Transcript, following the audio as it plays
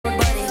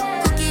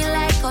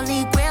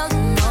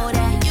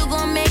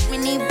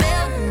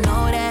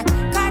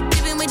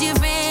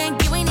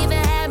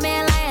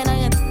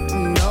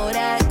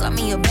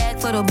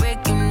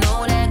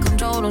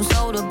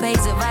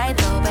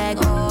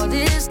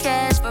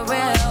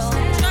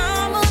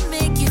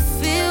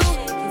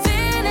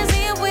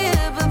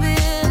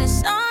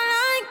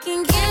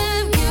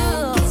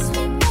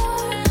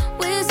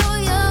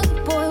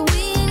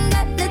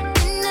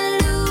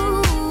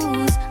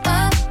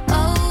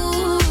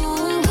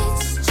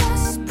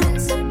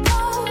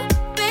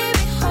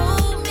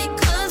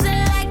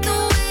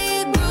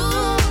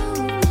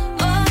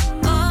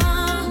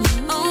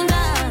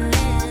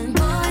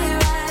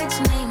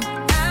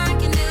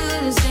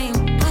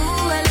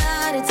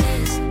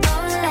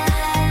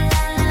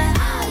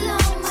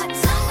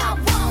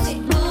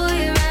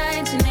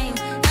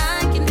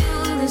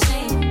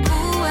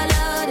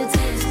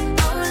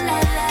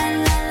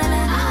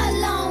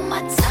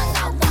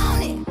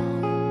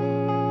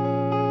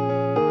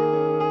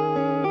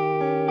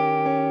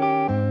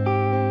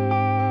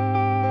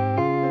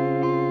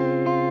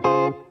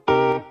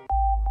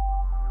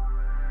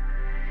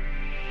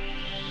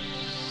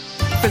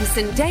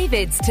St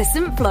David's to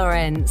St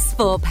Florence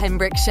for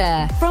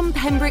Pembrokeshire. From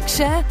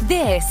Pembrokeshire,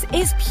 this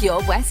is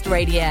Pure West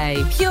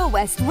Radio. Pure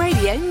West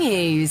Radio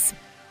News.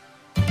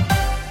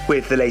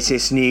 With the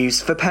latest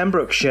news for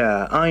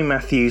Pembrokeshire, I'm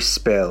Matthew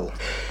Spill.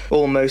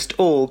 Almost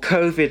all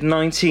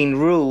COVID-19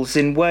 rules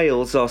in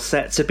Wales are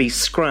set to be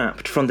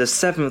scrapped from the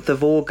 7th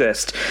of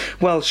August.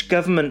 Welsh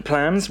Government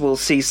plans will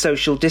see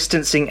social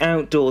distancing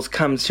outdoors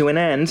come to an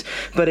end,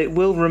 but it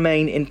will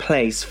remain in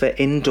place for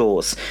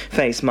indoors.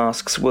 Face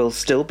masks will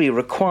still be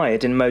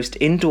required in most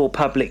indoor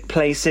public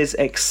places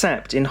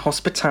except in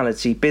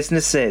hospitality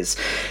businesses.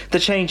 The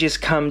changes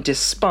come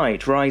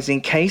despite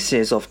rising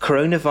cases of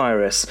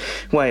coronavirus.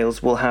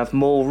 Wales will have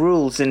more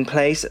rules in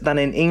place than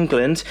in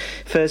England.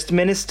 First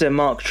Minister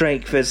Mark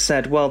Drakeford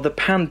said while the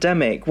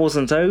pandemic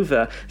wasn't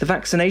over, the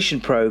vaccination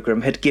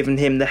programme had given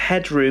him the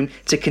headroom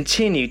to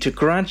continue to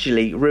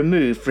gradually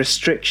remove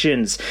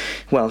restrictions.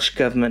 Welsh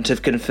Government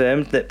have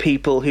confirmed that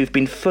people who've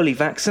been fully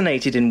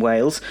vaccinated in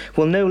Wales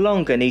will no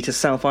longer need to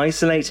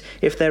self-isolate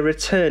if they're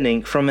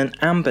returning from an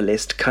amber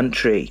list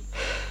country.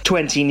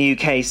 20 new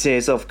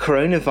cases of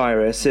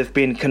coronavirus have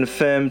been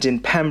confirmed in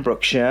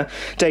Pembrokeshire.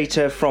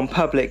 Data from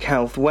Public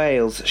Health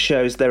Wales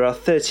shows there are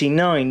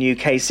 39 new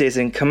cases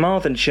in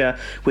Carmarthenshire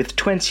with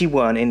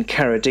 21 in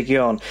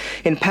Ceredigion.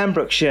 In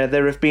Pembrokeshire,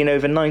 there have been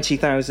over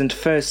 90,000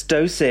 first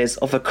doses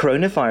of a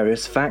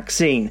coronavirus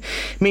vaccine.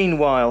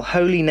 Meanwhile,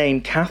 Holy Name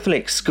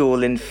Catholic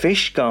School in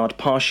Fishguard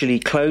partially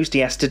closed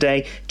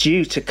yesterday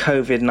due to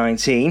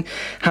COVID-19.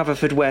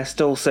 Haverfordwest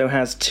also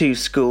has 2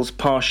 schools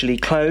partially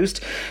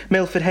closed.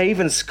 Milford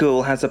Haven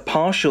School has a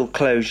partial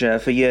closure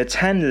for Year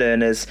 10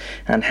 learners,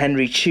 and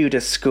Henry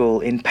Tudor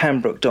School in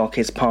Pembroke Dock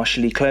is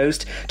partially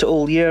closed to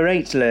all Year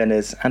 8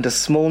 learners and a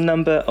small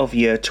number of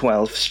Year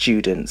 12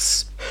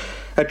 students.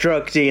 A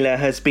drug dealer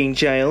has been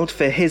jailed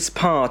for his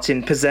part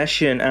in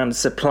possession and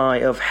supply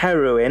of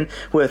heroin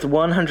worth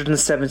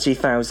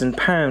 £170,000.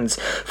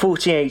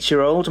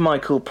 48-year-old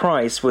Michael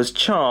Price was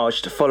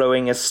charged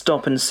following a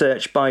stop and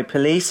search by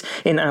police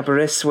in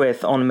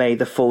Aberystwyth on May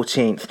the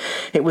 14th.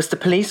 It was the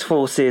police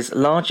force's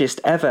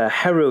largest ever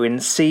heroin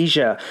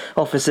seizure.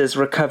 Officers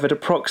recovered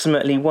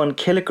approximately 1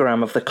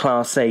 kilogram of the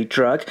Class A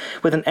drug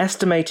with an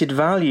estimated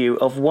value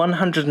of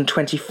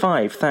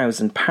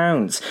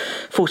 £125,000.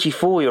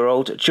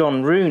 44-year-old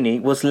John Rooney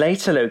was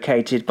later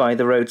located by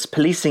the Roads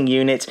Policing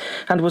Unit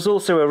and was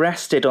also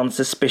arrested on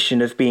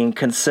suspicion of being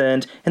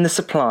concerned in the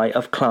supply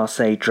of Class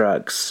A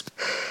drugs.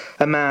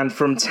 A man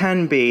from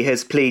Tenby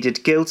has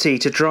pleaded guilty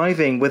to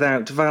driving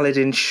without valid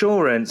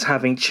insurance,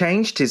 having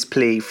changed his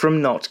plea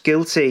from not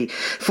guilty.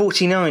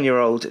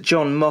 49-year-old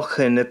John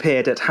Mochan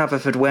appeared at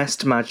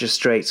Haverfordwest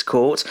Magistrates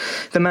Court.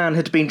 The man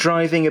had been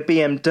driving a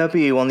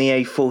BMW on the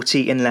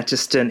A40 in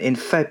Letterston in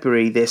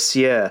February this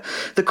year.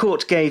 The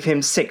court gave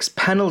him 6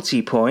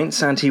 penalty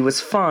points and he was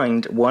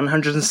fined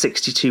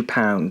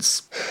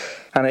 £162.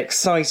 An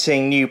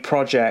exciting new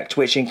project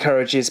which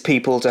encourages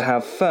people to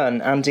have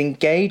fun and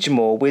engage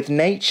more with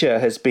nature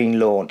has been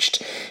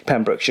launched.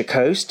 Pembrokeshire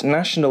Coast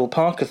National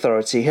Park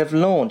Authority have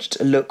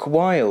launched Look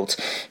Wild.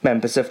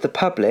 Members of the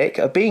public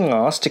are being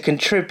asked to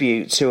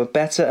contribute to a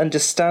better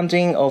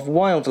understanding of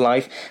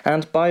wildlife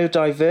and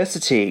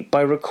biodiversity by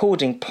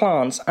recording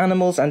plants,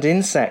 animals and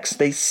insects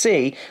they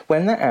see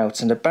when they're out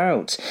and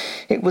about.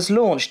 It was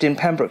launched in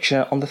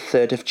Pembrokeshire on the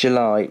 3rd of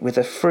July with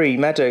a free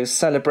Meadows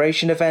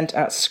celebration event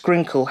at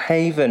Scrinkle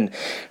Haven.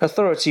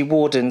 Authority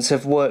wardens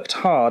have worked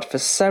hard for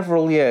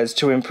several years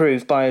to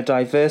improve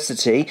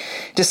biodiversity.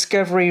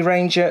 Discovery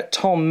Ranger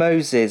Tom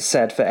Moses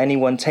said for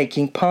anyone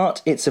taking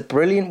part, it's a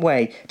brilliant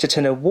way to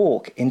turn a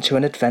walk into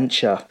an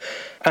adventure.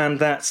 And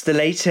that's the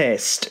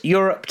latest.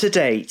 You're up to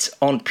date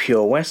on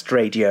Pure West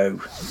Radio.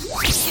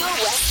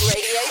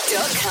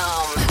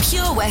 PureWestRadio.com.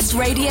 Pure West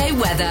Radio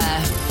weather.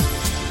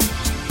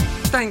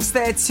 Thanks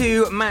there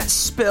to Matt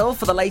Spill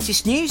for the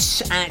latest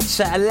news at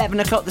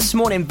 11 o'clock this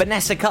morning.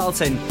 Vanessa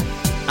Carlton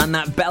and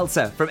that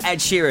belter from Ed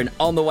Sheeran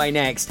on the way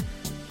next.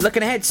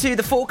 Looking ahead to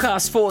the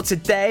forecast for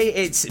today,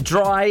 it's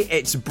dry,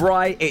 it's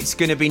bright, it's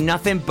going to be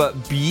nothing but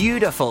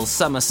beautiful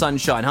summer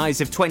sunshine.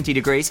 Highs of 20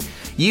 degrees.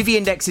 UV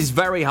index is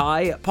very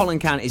high, pollen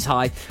count is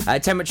high.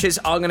 Temperatures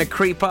are going to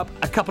creep up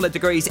a couple of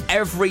degrees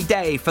every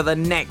day for the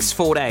next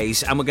 4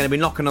 days, and we're going to be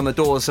knocking on the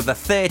doors of the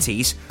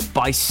 30s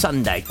by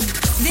Sunday.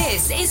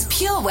 This is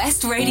Pure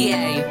West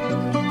Radio.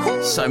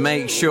 So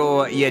make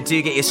sure you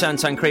do get your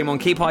suntan cream on,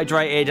 keep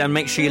hydrated, and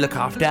make sure you look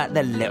after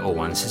the little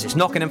ones, as it's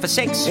knocking in for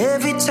 6.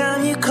 Every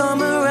time you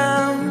come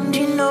around,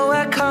 you know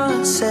I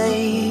can't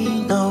say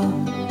no.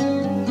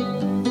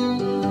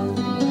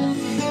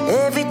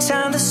 Every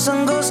time the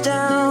sun goes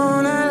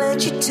down, I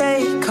let you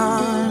take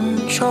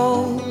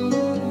control.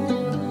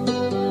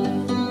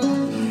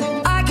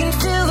 I can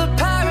feel the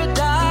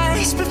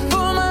paradise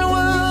before my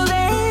world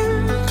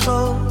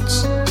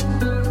implodes.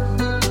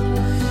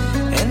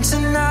 And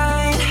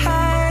tonight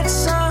had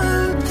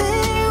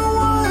something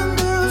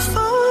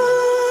wonderful.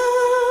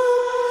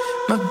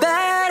 My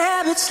bad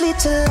habits lead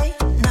to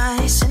late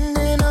nights,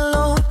 sitting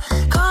alone,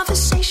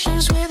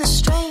 conversations with a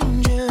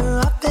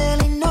stranger I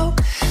barely know,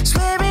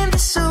 swearing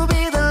this will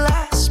be the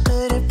last,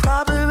 but it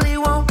probably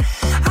won't.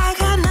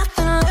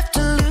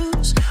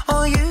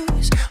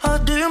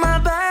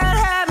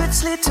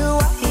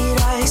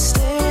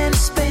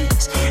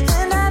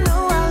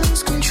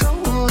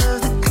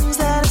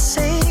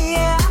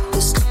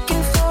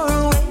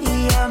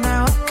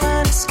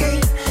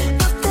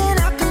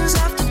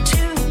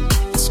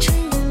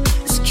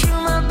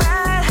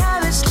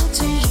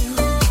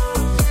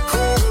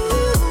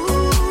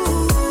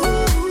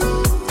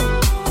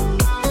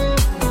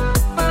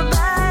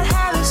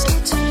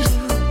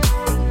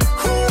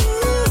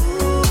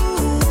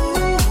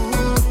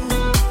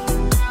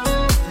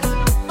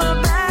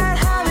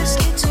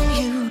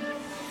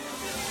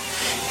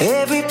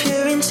 Every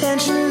pure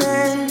intention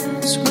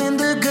ends when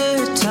the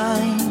good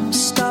times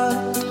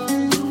start.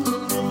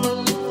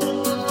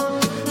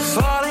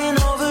 Falling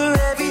over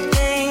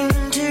everything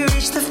to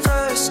reach the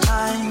first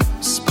time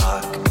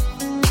spark.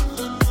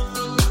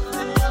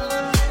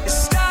 It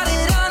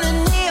started under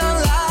neon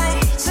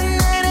lights and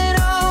then it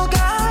all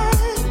got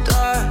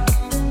dark.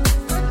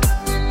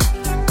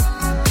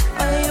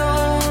 I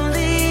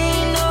only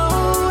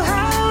know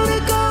how to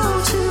go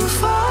too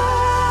far.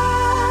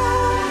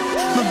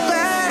 My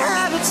bad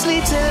habits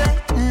lead to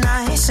late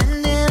nights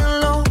and in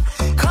alone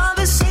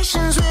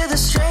conversations with a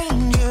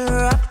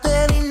stranger I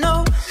barely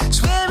know.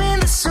 Swearing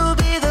this will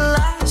be the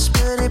last,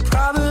 but it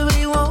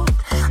probably won't.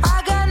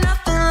 I got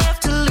nothing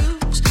left to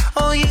lose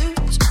or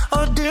use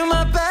or do.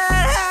 My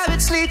bad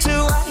habits lead to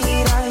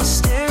white eyes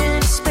staring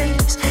into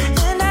space,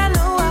 and I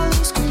know I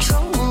lose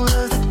control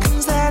of the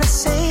things that I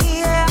say.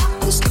 Yeah,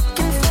 I was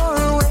looking for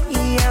a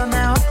way out,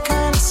 now I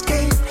can't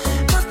escape.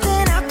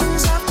 Nothing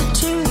happens after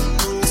two.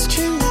 It's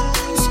true,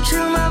 it's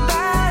true. My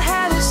bad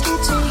habits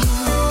lead to you.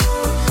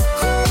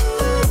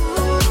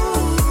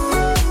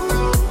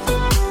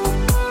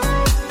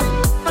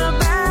 My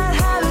bad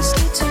habits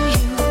lead to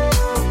you.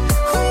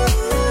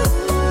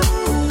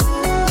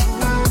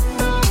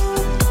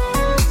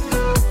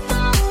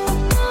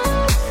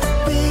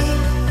 We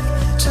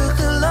took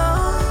a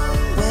long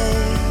way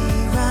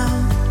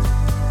round,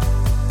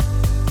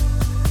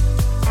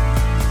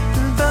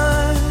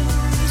 burned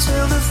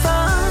till the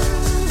fun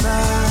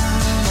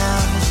ran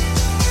out.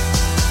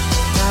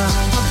 Now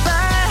my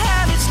bad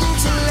habits lead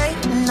to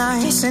late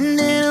nights and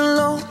in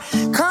alone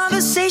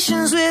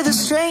conversations with a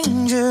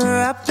stranger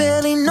I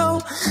barely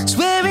know.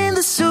 Swearing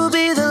this will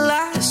be the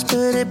last,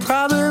 but it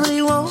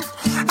probably won't.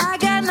 I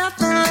got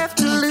nothing left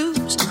to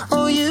lose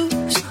or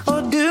use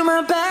or do.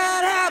 My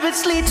bad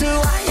habits lead to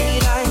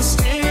white eyes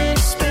staring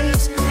into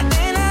space,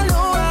 and I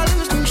know I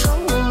lose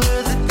control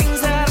of the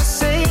things that I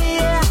say.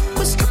 Yeah, I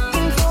was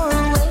looking for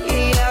a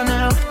way out,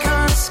 now I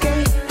can't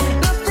escape.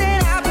 Nothing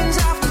happens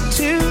after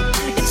two.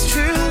 It's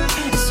true,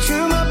 it's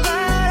true. My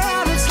bad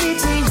habits lead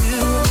to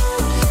you.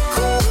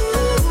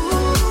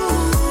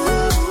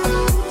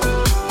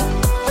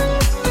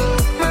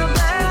 My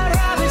bad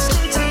habits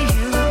lead to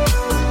you.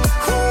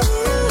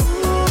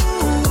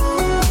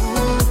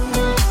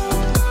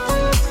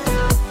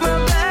 My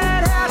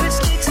bad habits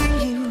lead to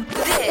you.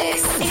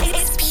 This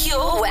is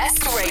Pure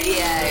West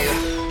Radio.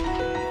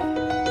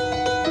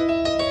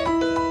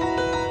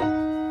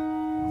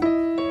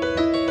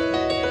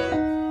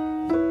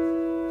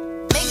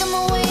 Making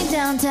my way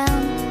downtown,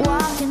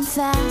 walking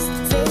fast,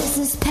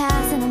 faces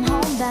pass and I'm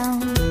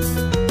homebound.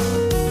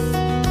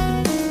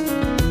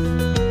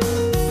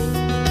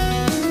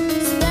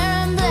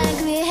 Staring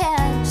blankly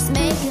ahead, just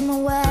making my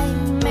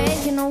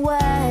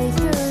way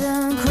through the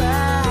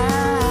crowd.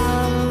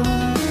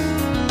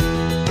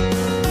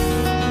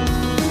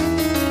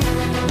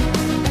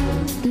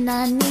 And I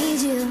need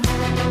you,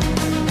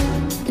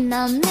 and I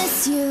miss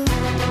you,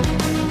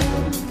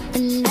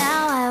 and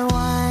now I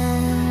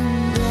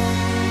wonder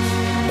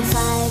if I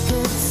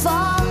could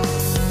fall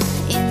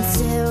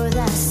into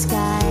the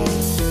sky.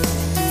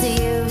 Do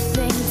you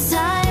think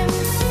time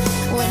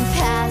would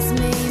pass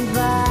me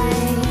by?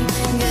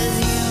 'Cause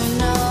you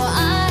know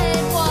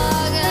I'd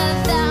walk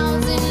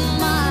 1,000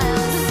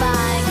 miles if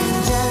I could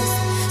just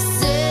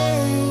see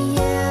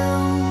you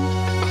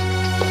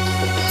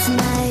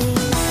tonight.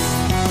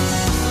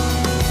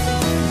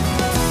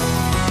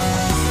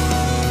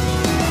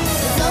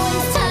 There's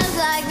always times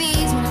like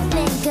these when I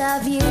think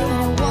of you, and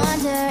I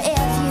wonder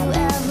if you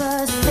ever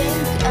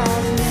think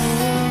of me.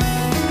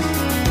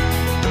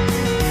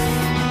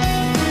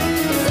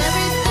 'Cause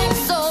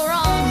everything's so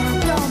wrong, and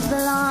I don't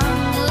belong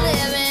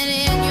living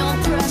in your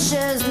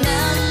precious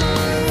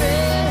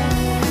memory.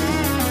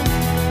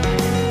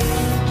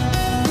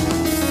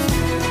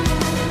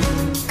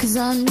 'Cause I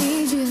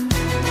need you,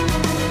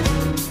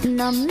 and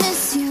I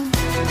miss you,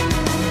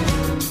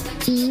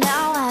 and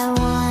now I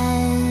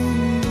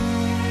wonder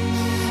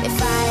if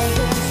I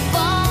could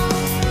fall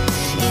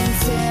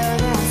into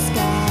the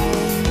sky.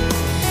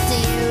 Do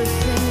you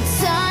think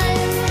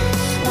time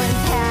would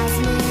pass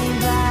me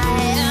by?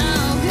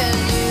 Oh,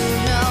 'cause you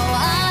know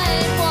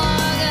I'd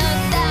walk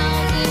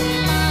 1,000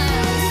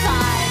 miles if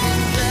I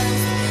could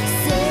just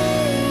see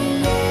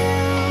you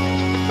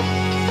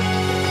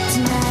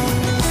tonight.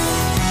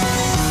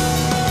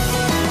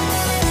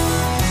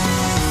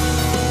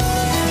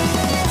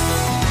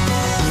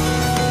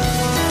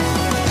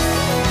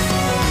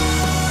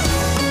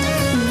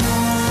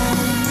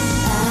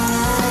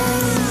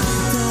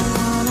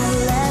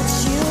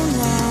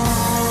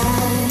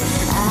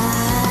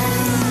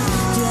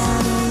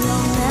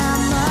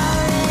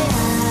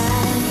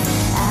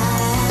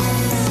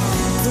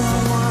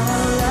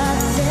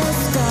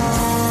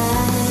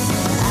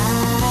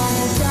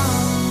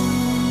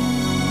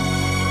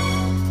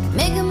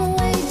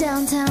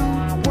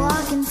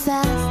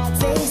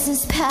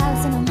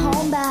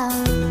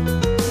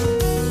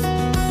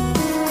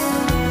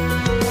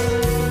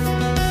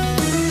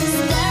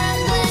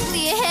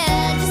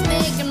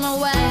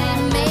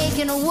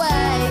 making a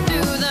way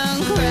through the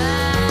crowd.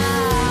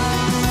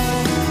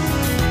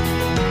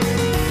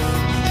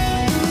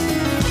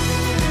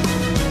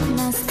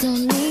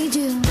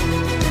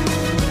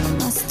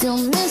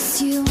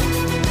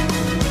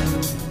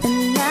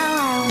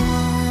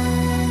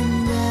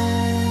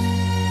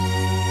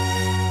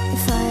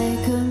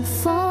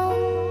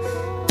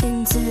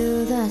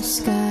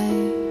 sky.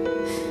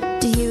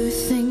 Do you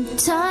think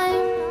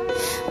time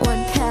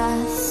would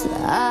pass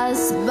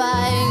us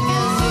by?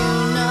 'Cause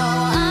you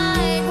know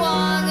I'd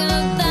walk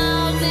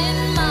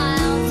 1,000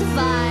 miles if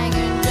I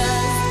could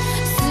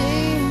just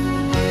see you.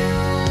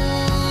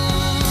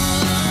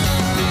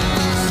 I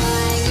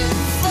could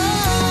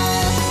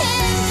fall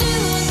into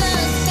the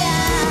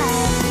sky.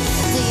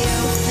 Do you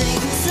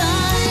think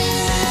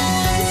time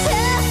would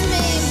pass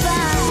me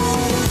by?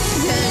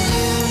 'Cause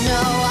you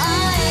know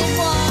I'd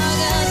walk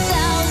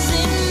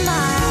 1,000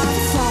 miles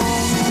if I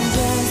could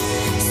just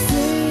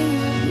see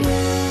you.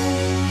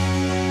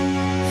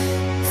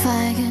 If I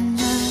can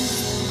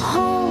just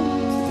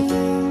hold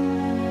you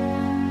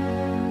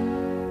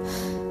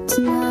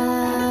tonight.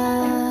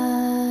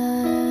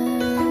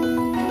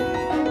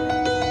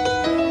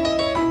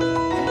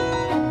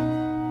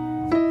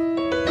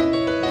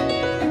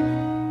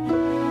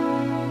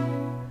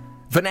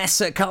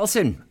 Vanessa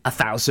Carlton,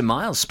 1,000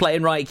 Miles,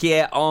 playing right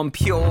here on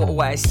Pure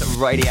West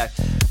Radio.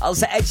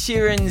 Also, Ed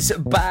Sheeran's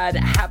Bad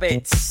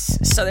Habits.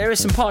 So there are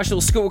some partial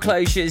school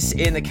closures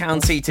in the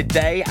county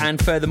today, and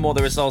furthermore,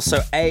 there is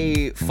also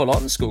a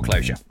full-on school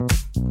closure.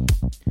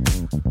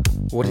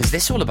 What is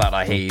this all about,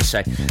 I hear you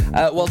say?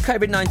 Well,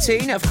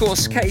 COVID-19, of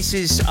course,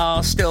 cases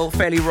are still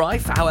fairly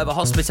rife. However,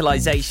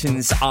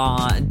 hospitalisations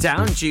are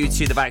down due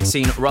to the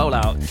vaccine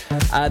rollout.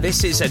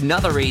 This is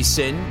another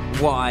reason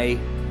why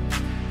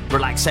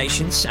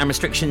relaxations and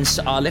restrictions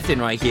are lifting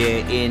right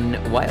here in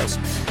Wales.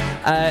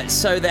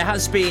 So there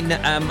has been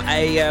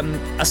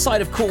a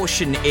side of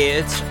caution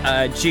aired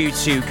due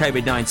to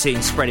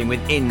COVID-19 spreading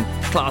within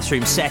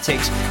classroom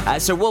settings.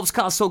 So Wolves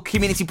Castle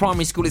Community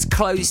Primary School is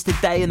closed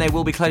today, and they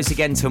will be closed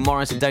again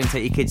tomorrow, so don't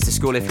take your kids to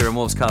school if you're in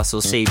Wolves Castle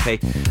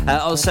CP.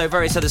 Also,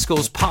 various other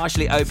schools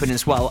partially open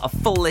as well. A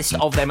full list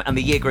of them and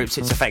the year groups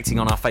it's affecting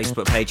on our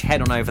Facebook page.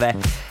 Head on over there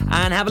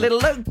and have a little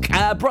look.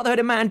 Brotherhood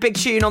of Man, big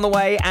tune on the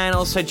way, and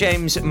also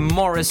James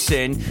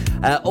Morrison,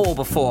 all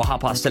before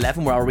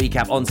 11:30, where I'll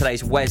recap on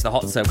today's Where's the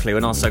Hot Tub Clue,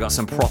 and also got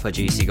some proper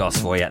juicy goss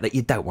for you that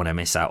you don't want to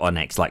miss out on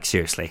next. Like,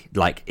 seriously,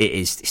 like,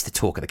 it's the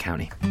talk of the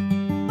county.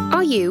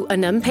 Are you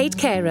an unpaid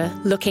carer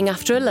looking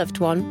after a loved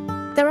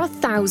one? There are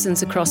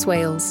thousands across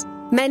Wales,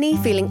 many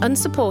feeling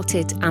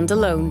unsupported and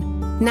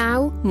alone,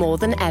 now more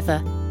than ever.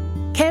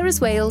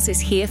 Carers Wales is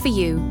here for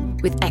you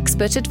with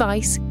expert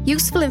advice,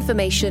 useful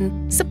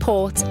information,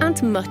 support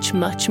and much,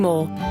 much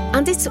more.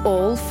 And it's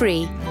all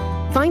free.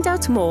 Find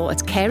out more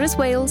at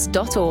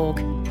carerswales.org.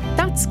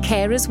 That's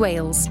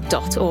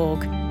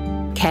carerswales.org.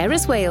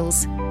 Carers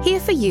Wales, here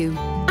for you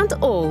and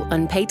all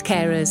unpaid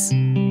carers.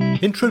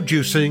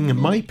 Introducing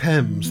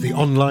MyPems, the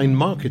online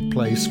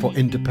marketplace for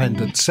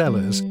independent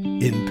sellers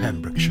in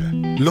Pembrokeshire.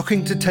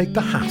 Looking to take the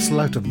hassle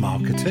out of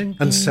marketing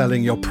and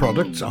selling your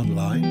products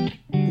online?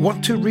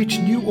 Want to reach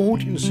new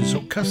audiences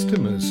or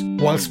customers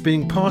whilst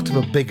being part of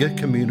a bigger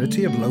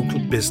community of local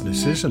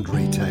businesses and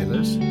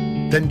retailers?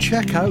 Then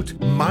check out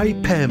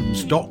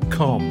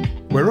mypems.com.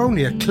 We're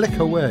only a click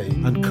away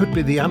and could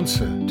be the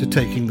answer to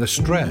taking the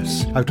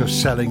stress out of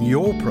selling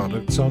your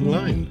products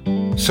online.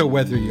 So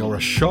whether you're a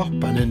shop,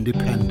 an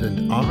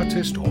independent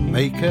artist or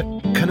maker,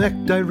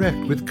 connect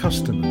direct with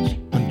customers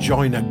and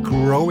join a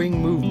growing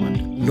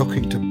movement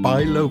looking to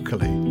buy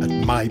locally at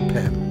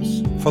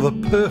MyPems. For the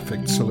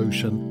perfect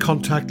solution,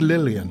 contact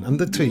Lillian and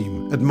the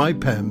team at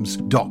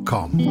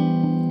mypems.com.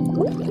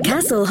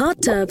 Castle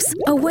Hot Tubs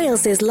are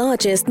Wales's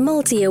largest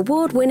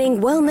multi-award-winning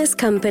wellness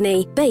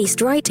company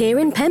based right here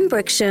in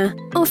Pembrokeshire,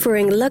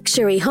 offering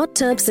luxury hot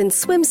tubs and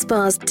swim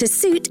spas to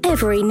suit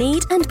every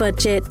need and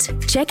budget.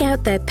 Check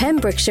out their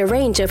Pembrokeshire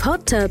range of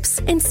hot tubs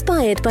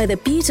inspired by the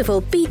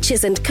beautiful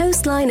beaches and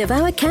coastline of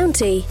our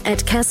county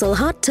at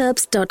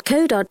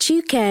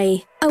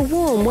castlehottubs.co.uk. A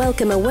warm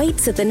welcome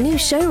awaits at the new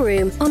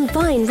showroom on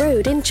Vine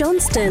Road in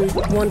Johnston.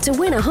 Want to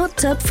win a hot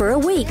tub for a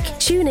week?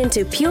 Tune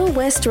into Pure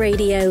West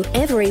Radio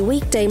every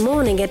weekday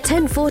morning at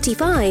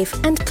 10:45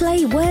 and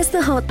play Where's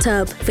the Hot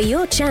Tub for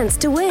your chance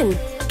to win.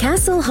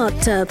 Castle Hot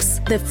Tubs,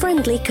 the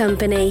friendly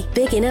company,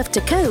 big enough to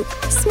cope,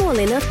 small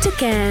enough to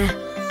care.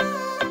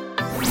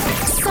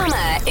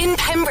 Summer in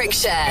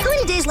Pembrokeshire. How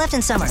many days left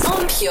in summer?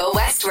 On Pure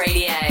West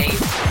Radio.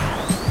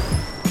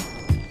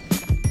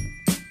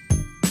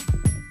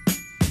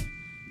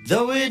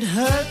 Though it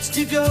hurts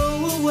to go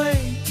away,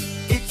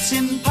 it's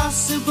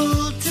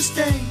impossible to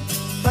stay.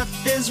 But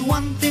there's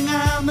one thing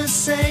I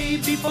must say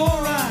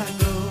before I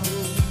go.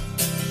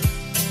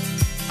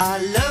 I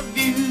love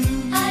you.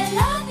 I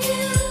love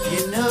you.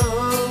 You know,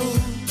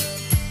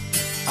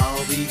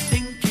 I'll be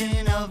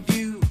thinking of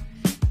you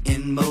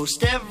in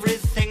most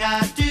everything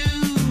I do.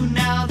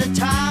 Now the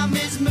time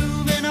is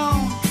moving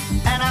on,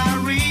 and I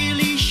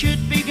really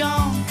should be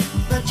gone.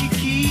 But you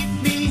keep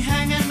me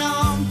hanging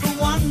on for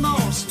one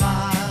more smile.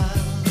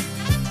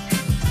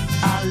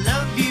 I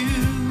love you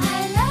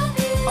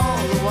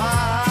all the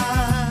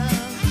while.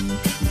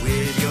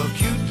 With your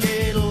cute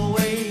little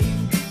way,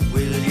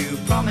 will you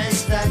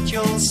promise that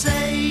you'll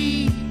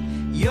say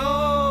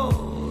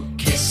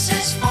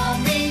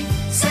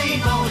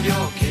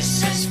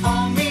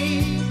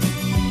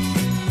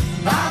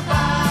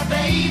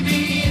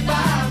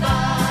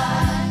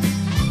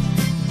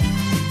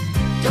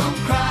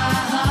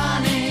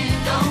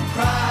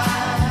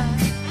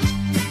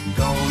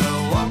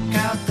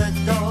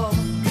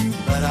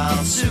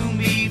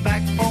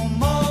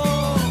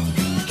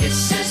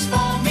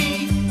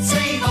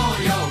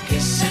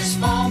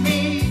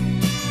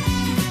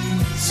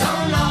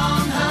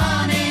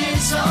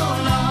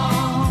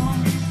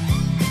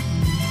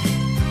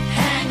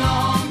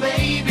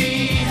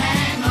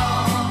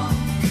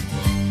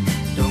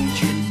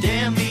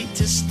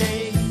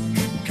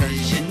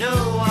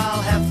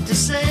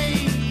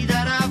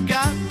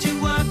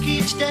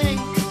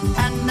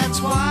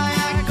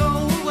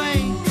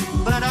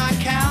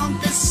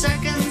the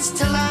seconds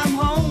till I'm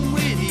home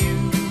with you.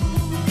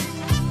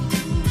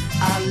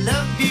 I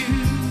love you.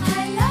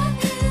 I love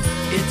you.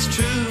 It's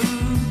true.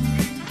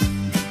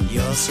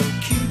 You're so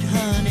cute,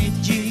 honey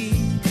G.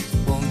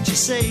 Won't you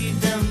save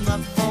them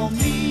up for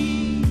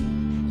me?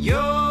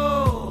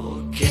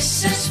 Your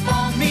kisses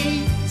for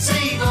me.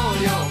 Save all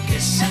your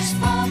kisses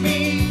for me.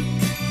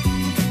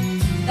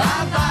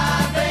 Bye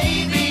bye,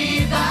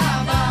 baby,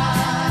 bye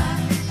bye.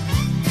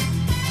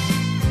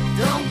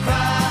 Don't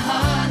cry,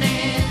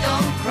 honey,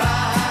 don't cry.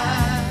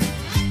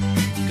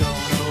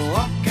 Gonna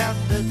walk out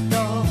the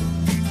door,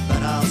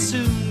 but I'll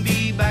soon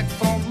be back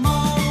for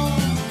more.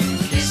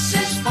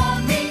 Kisses for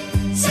me,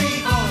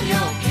 save all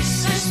your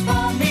kisses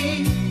for me.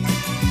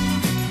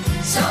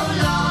 So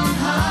long,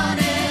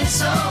 honey,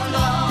 so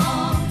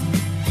long.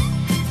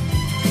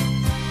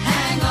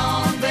 Hang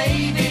on,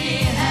 baby,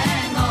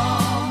 hang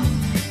on.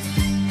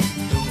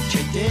 Don't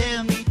you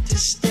dare me to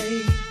stay,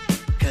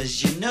 'cause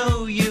you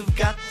know you've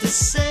got to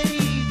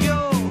save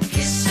your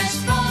kisses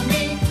for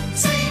me.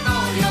 Save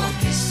all your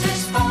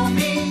kisses for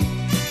me.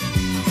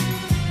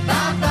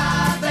 Bye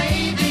bye,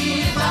 baby,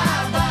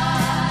 bye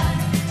bye.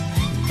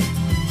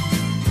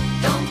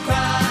 Don't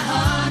cry,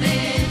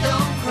 honey,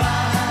 don't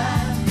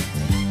cry.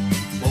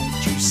 Won't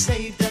you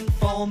save them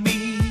for me,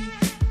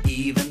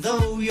 even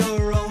though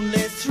you're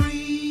only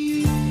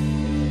 3?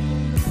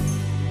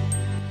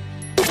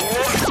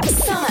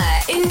 Summer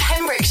in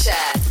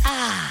Pembrokeshire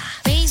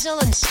Basil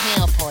and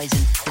snail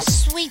poison. The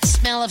sweet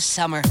smell of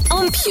summer.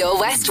 on Pure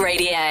West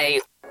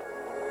Radio.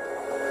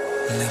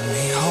 Let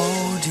me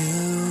hold you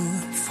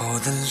for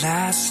the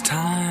last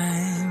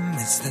time.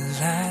 It's the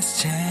last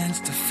chance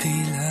to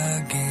feel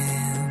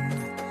again.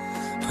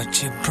 But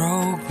you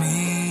broke me,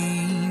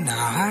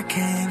 now I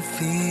can't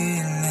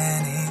feel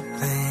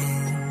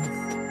anything.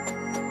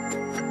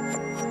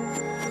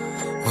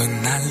 When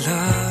I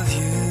love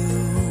you,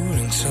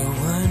 rings so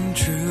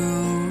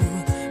untrue.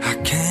 I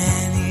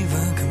can't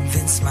even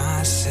convince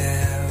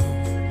myself.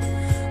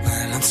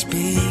 When I'm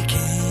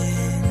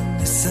speaking,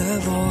 it's the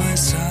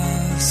voice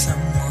of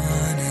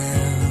someone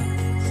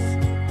else.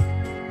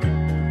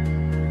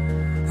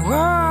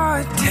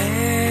 Oh, it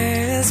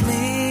tears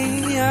me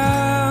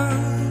up.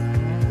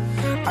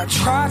 I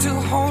try to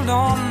hold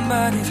on,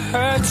 but it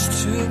hurts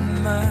too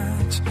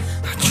much.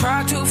 I try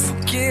to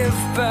forgive,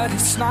 but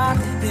it's not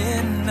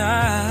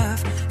enough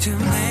to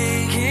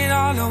make it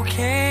all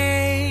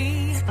okay.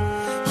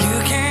 You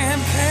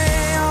can't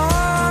play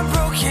on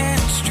broken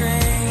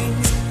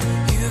strings.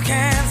 You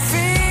can't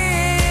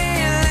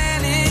feel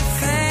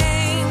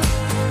anything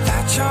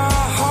that your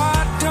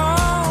heart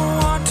don't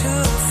want to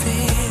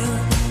feel.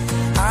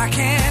 I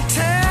can't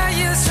tell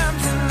you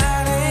something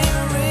that ain't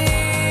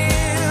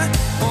real.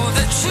 Oh,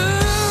 the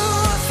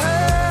truth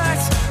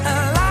hurts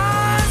and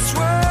life's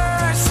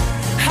worse.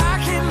 How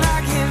can I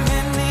give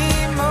any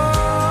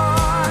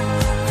more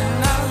when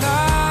I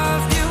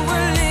love you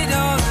a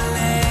little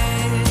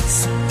less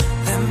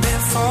than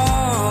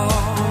before?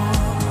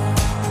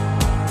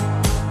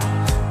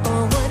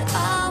 Oh, what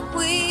are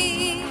we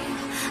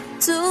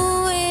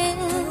doing?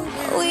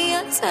 We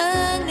are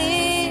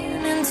turning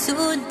into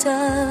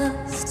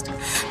dust,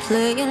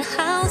 playing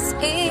house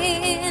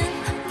in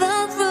the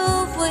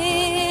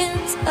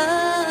ruins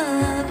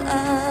of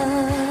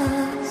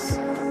us.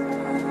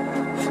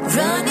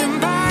 Running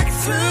back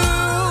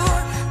through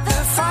the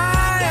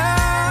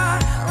fire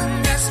when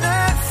there's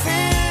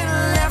nothing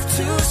left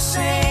to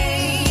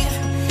say.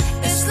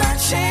 It's like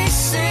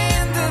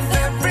chasing the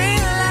very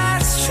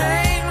last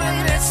train when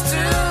it's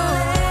too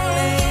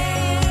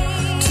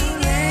late, too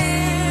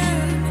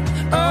late.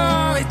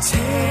 Oh, it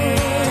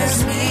tears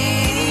me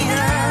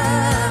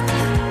up.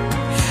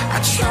 I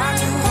try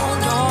to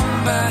hold on,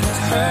 but it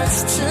hurts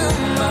too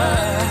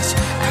much.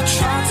 I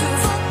try to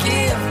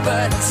forgive,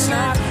 but it's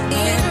not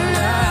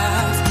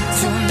enough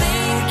to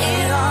make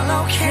it all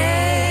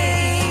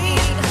okay.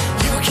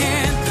 You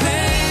can't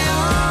play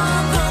on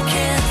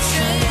broken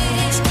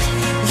strings.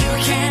 You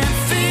can't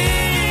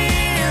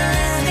feel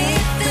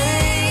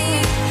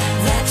anything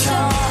that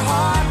your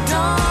heart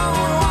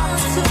don't want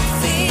to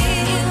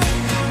feel.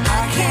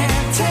 I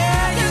can't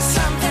tell you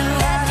something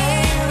that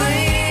ain't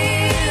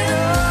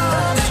real.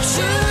 The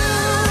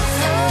truth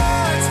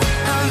hurts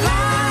and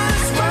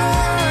life's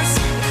worse.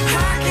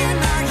 How can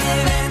I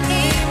give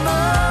any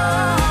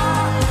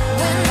more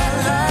when I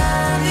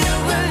love you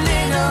a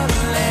little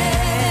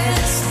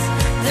less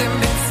than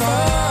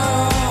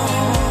before?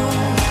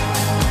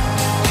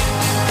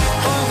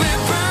 Oh,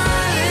 we're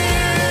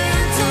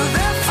burning through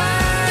the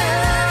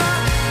fire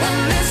when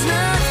there's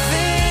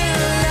nothing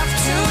left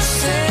to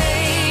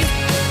save.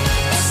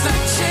 It's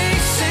like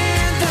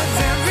chasing the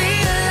very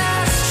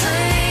last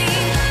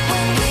train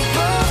when we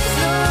both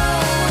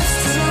know it's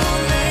too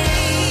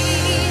late.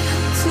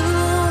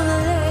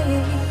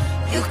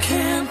 You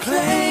can't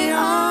play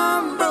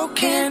on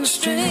broken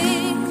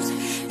strings.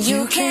 You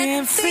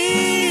can't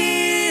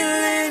feel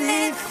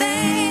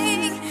anything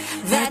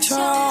that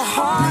your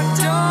heart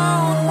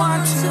don't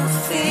want to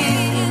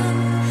feel.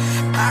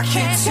 I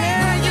can't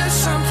tell you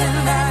something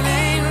that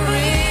ain't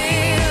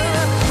real.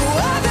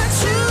 Oh, the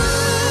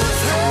truth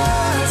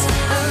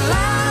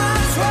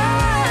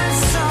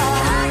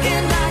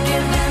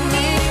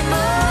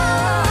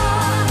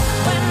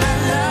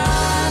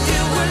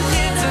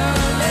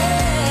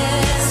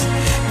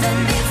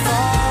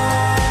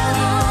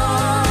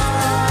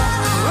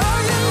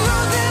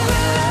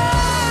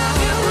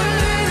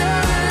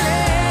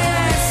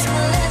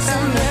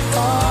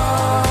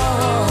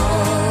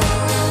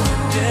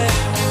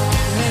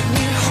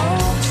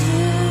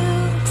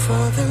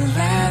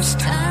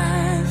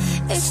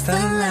it's the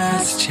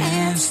last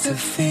chance to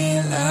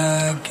feel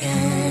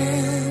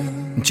again.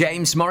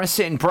 James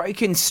Morrison,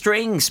 Broken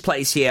Strings,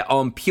 plays here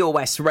on Pure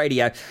West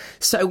Radio.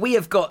 So we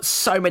have got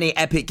so many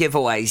epic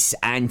giveaways,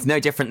 and no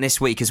different this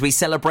week as we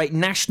celebrate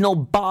National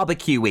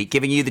Barbecue Week,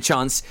 giving you the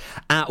chance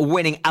at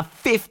winning a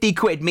 50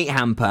 quid meat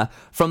hamper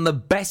from the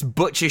best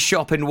butcher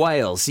shop in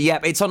Wales.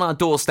 Yep, it's on our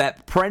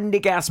doorstep.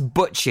 Prendergast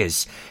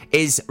Butchers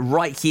is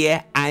right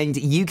here, and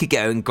you could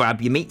go and grab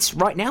your meats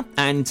right now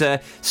and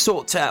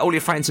sort all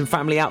your friends and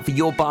family out for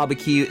your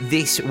barbecue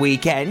this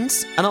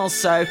weekend. And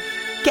also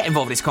get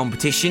involved in this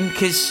competition,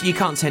 because you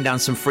can't turn down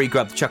some free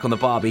grub to chuck on the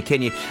barbie,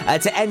 can you?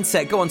 To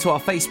enter, go onto our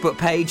Facebook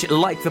page,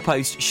 like the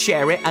post,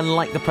 share it, and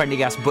like the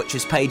Prendergast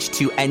Butchers page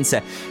to enter.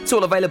 It's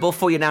all available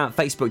for you now at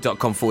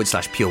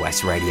facebook.com/Pure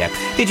West Radio.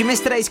 Did you miss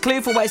today's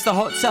clue for Where's the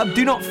Hot Tub?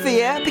 Do not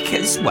fear,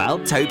 because, well,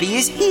 Toby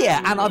is here,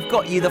 and I've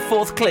got you the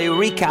fourth clue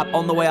recap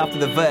on the way after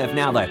the verve.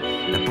 Now, though,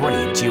 the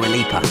brilliant Dua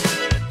Lipa.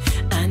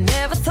 I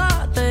never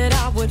thought that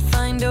I would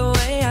find a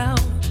way out.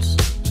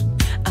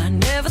 I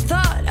never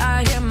thought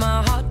I'd hear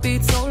my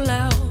heartbeat so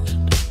loud.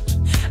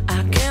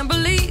 I can't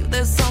believe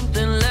there's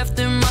something left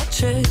in my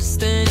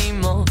chest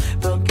anymore.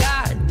 But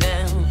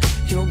goddamn,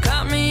 you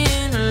got me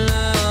in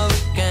love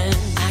again.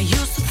 I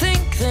used to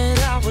think that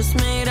I was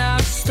made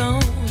out of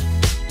stone.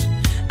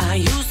 I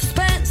used to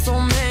spend so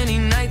many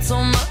nights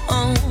on my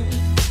own.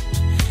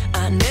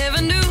 I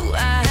never knew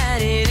I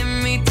had it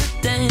in me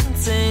to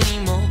dance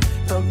anymore.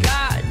 But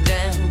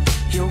goddamn,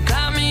 you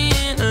got me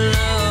in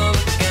love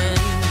again.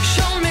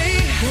 Show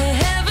me the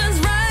heavens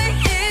right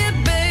here,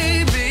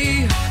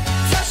 baby.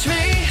 Touch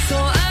me so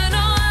I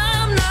know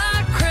I'm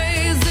not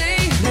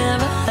crazy.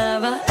 Never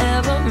have I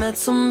ever met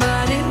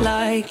somebody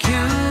like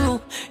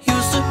you.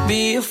 Used to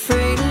be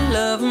afraid of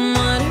love and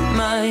what it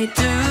might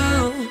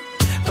do.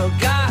 But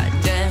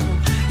goddamn,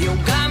 you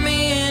got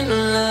me in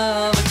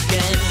love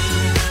again.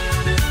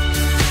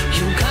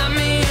 You got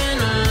me in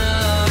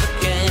love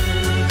again.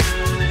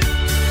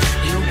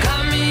 You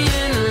got me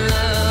in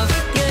love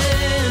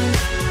again.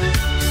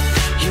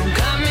 You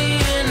got me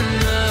in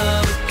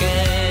love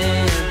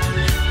again,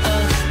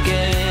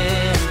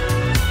 again.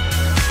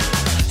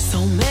 So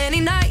many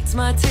nights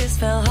my tears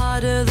fell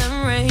harder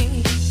than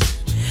rain.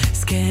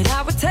 Scared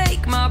I would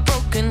take my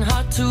broken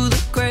heart to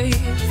the grave.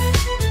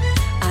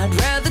 I'd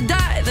rather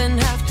die than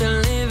have to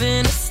live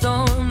in a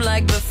storm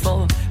like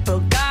before.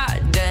 But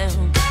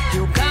goddamn,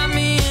 you got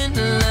me in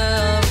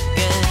love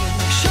again.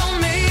 Show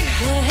me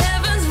the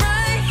heavens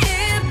right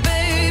here,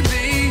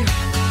 baby.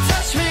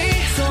 Touch me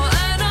so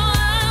I know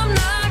I'm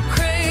not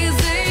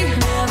crazy.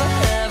 Never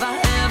have I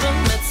ever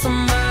met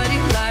somebody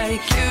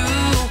like you.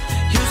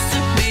 Used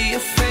to be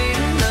afraid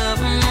of love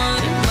and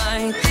what it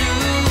might do.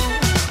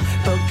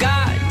 But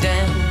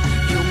goddamn,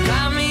 you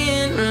got me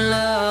in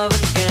love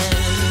again.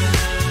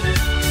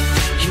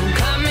 You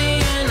got me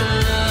in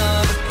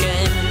love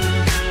again.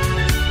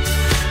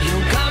 You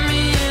got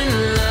me in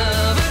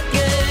love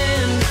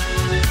again.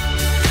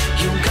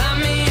 You got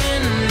me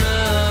in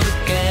love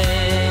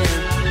again,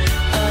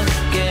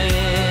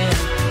 again.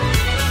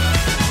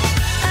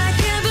 I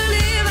can't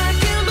believe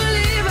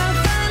I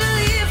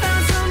finally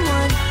found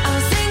someone.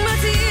 I'll sink my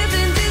teeth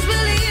in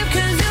disbelief,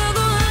 'cause you're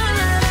the one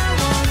that I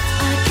want.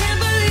 I can't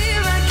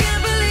believe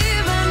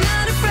I'm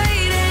not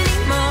afraid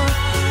anymore.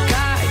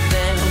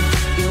 Goddamn,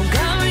 you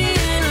got me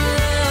in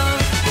love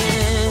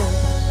again.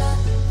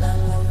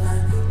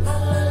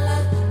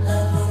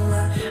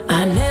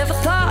 I never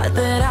thought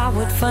that I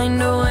would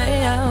find a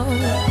way out.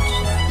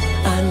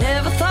 I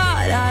never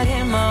thought I'd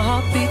hear my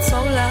heartbeat so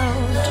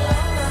loud.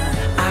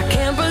 I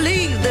can't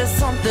believe there's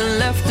something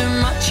left in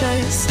my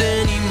chest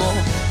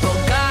anymore. But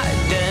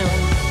goddamn,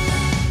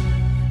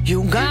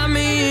 you got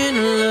me in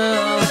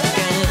love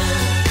again.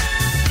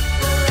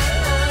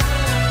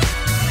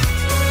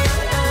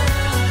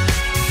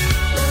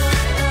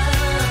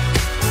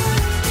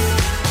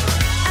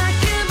 I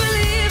can't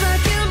believe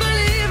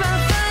I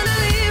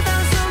finally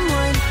found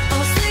someone.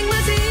 I'll sink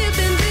my teeth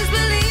in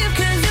disbelief,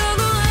 'cause you're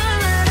the one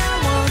that I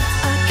want.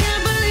 I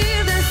can't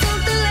believe there's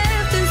something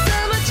left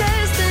inside my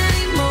chest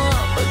anymore.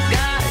 But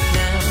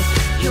goddamn,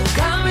 you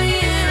got me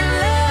in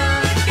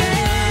love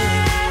again.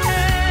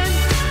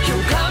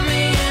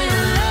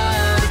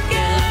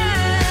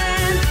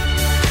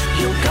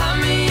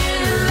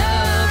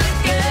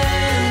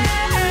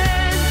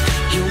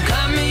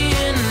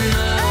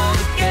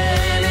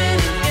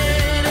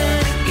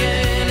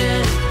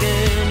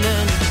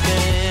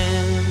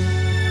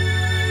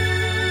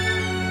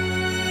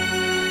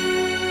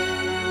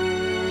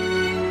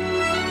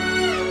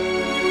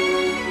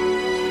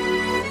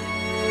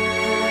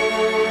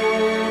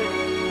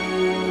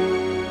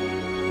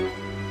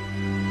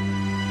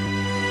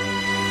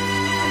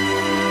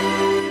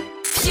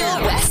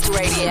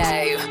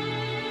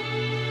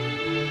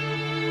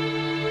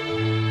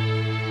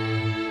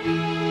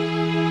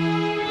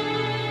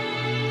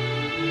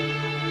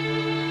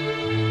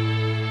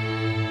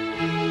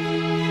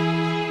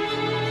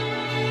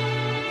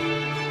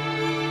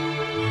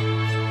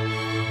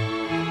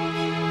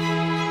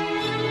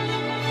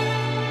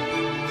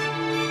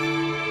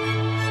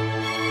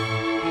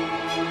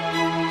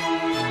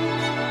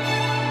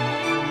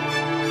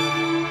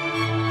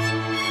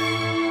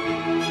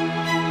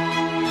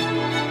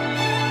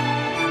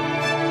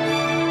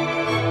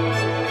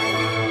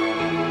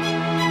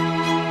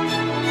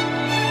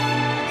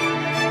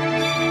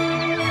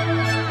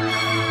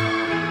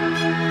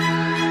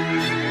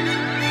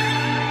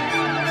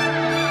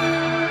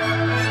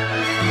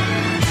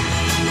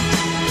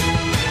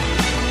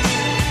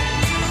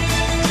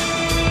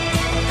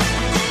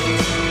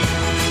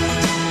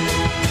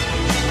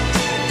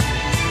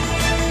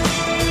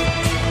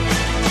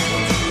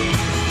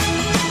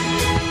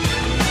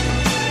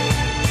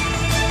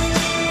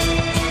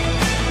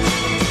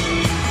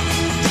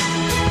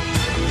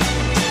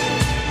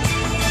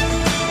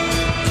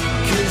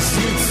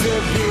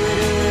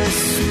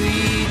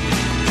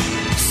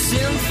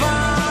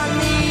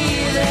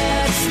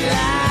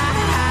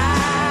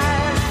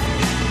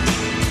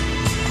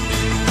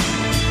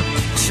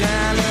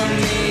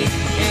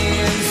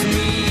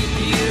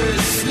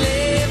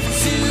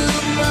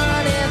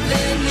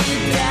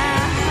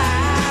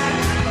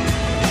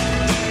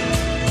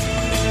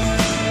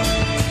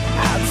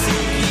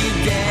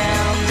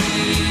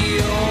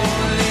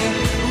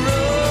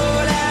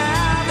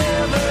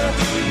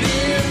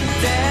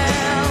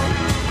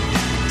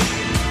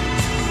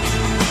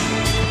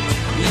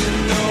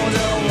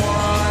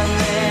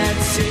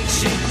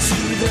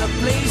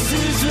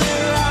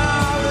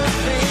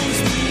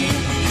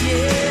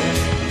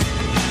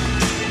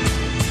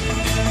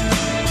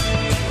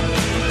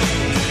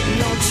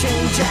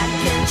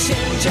 can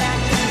change, I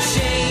can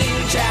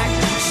change, I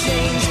can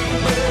change.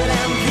 But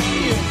I'm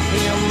here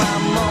in my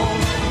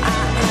mold. I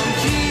am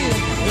here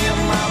in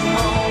my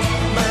mold.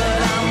 But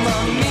I'm a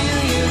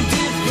million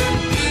different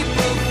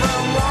people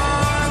from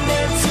one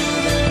day to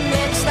the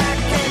next. I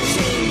can't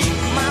change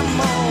my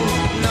mold.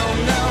 No,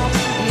 no,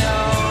 no,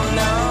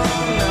 no,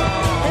 no.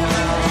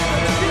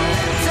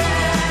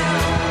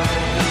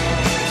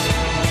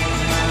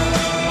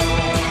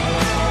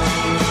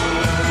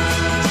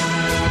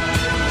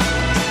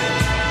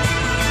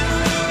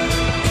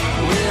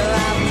 Well,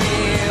 I've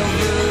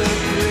never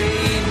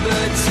prayed,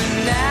 but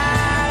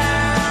tonight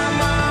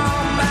I'm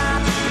on my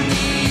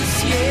knees,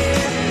 yeah.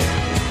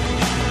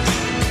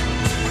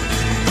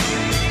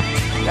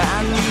 I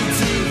need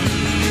to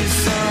hear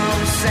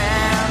some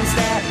sounds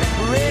that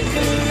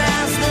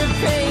recognize the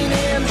pain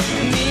in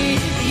me,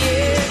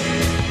 yeah.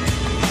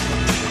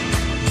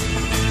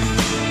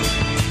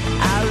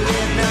 I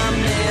let the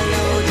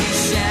melody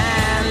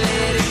shine,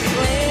 let it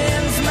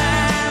cleanse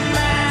my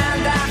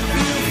mind. I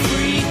feel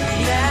free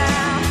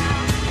now.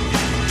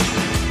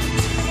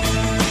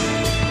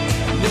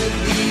 But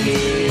the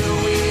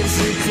airwaves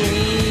are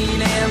clean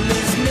and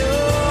there's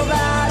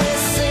nobody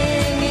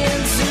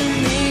singing to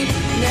me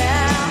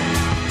now.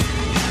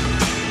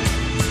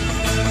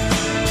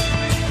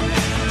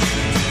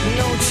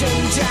 No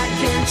change, I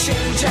can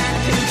change, I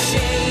can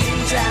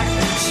change, I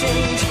can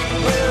change.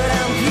 But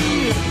I'm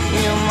here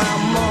in my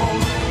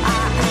mold. I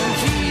am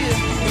here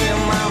in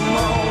my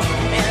mold.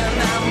 And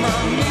I'm a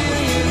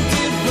million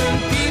different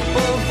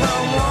people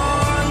from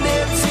one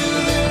day to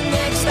the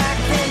next. I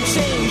can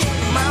change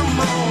my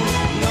mold.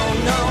 No,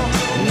 no,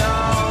 no,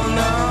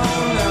 no,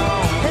 no.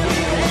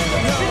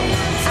 No,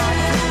 I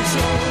can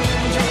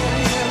change it.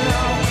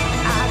 No,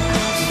 I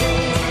can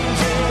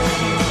change it.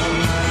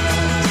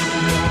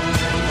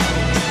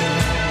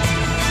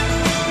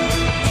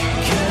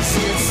 'Cause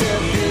it's a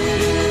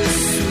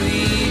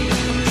bittersweet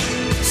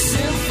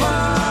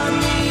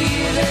symphony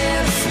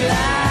that's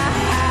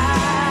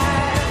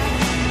life.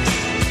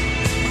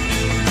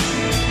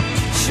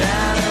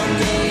 Trying to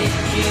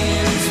make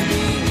ends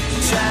meet,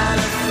 trying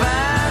to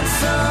find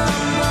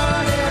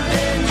someone and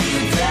then you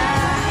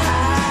die.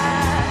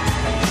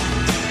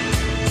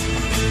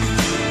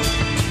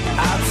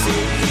 I'll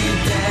take you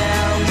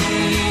down the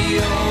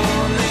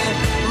only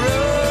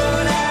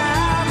road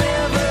I've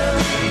ever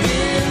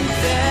been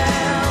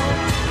down.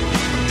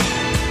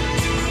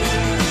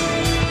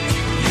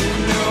 You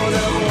know,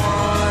 the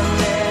one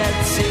that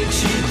takes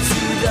you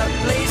to the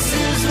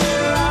places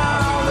where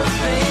all the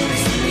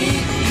things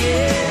meet,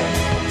 yeah.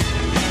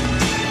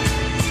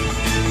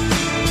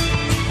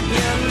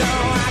 You know,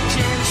 I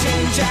can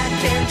change, I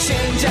can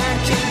change, I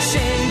can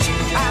change,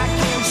 I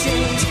can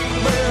change.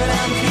 But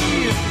I'm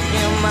here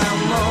in my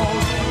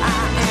mold. I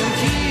am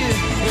here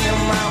in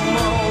my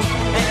mold.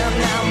 And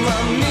I'm a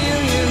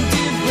million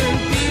different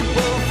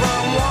people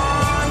from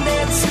one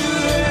day to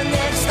the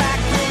next. I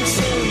can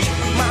change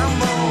my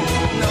mold.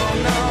 No,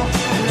 no,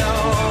 no,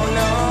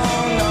 no,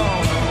 no.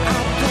 I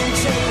can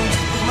change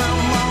my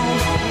mold.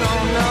 No, no,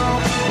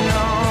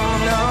 no,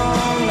 no,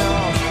 no.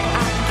 I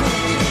can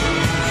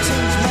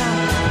change my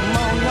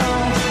mold. No,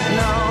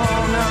 no,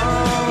 no,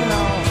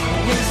 no.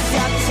 Yes, I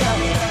tell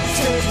you,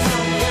 change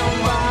my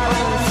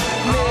violence,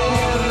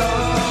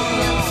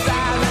 melody and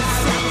silence.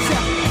 I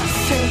tell you,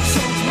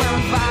 change my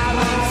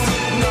violence,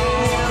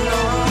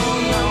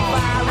 melody and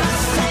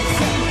violence. I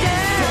tell you,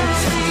 change my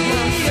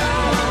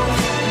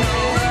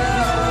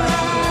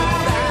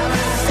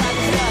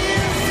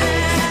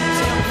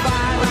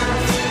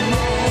violence, melody and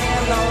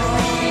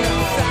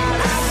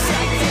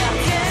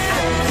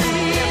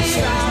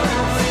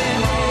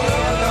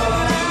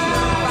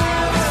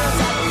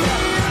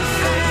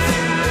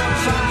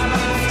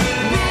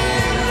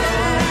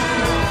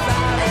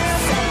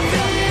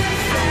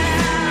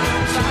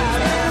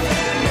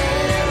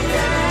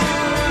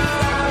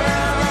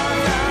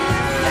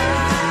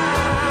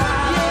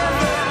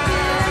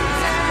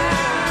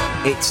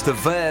It's the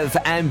Verve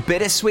and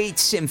Bittersweet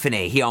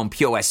Symphony here on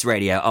Pure West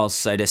Radio.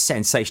 Also, the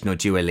sensational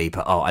Dua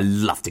Lipa. Oh, I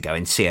love to go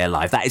and see her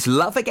live. That is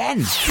Love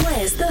Again.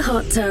 Where's the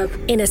Hot Tub?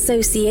 In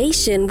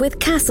association with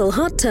Castle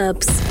Hot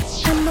Tubs,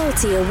 a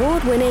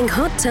multi-award-winning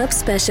hot tub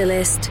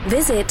specialist.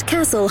 Visit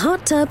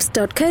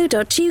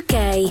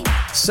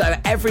castlehottubs.co.uk. So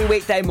every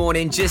weekday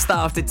morning, just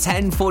after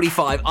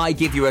 10:45, I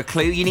give you a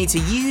clue. You need to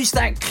use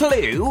that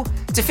clue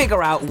to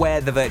figure out where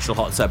the virtual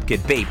hot tub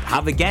could be.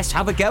 Have a guess,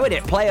 have a go at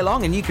it, play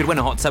along, and you could win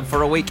a hot tub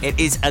for a week. It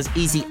is as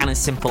easy and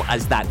as simple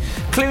as that.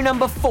 Clue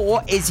number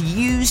 4 is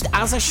used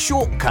as a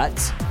shortcut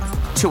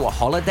to a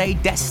holiday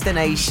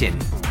destination.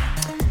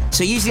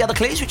 So use the other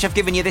clues which I've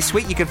given you this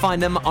week. You can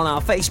find them on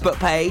our Facebook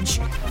page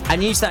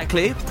and use that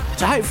clue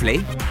to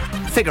hopefully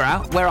figure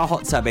out where our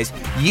hot tub is.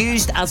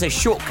 Used as a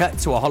shortcut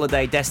to a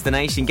holiday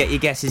destination. Get your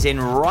guesses in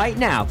right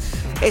now.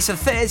 It's a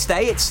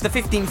Thursday. It's the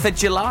 15th of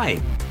July.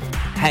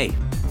 Hey,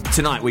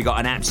 tonight we got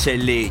an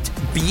absolute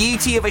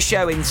beauty of a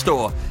show in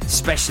store,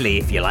 especially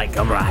if you like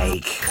a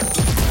break.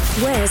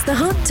 Where's the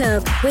hot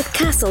tub with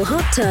Castle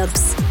Hot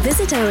Tubs?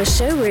 Visit our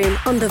showroom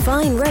on the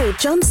Vine Road,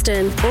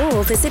 Johnston,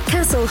 or visit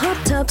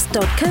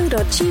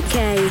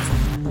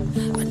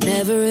castlehottubs.co.uk. I'd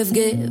never have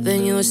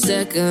given you a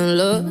second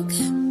look,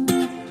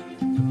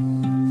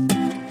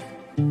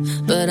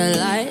 but I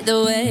like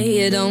the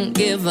way you don't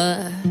give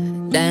a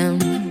damn.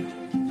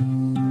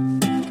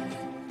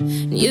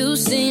 You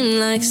seem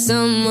like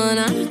someone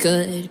I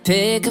could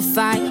pick a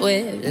fight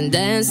with and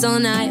dance all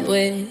night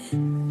with.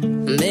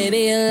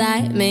 Maybe you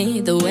like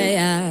me the way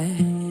I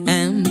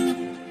am.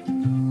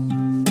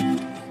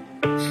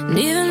 And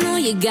even though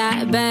you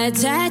got bad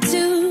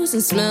tattoos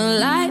and smell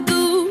like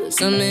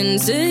booze, I'm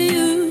into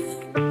you.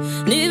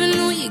 And even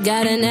though you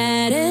got an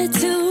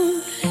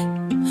attitude,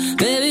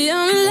 baby,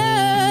 I'm in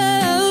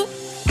love.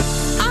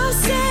 I've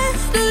said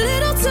a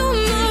little too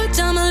much,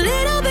 I'm a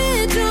little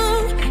bit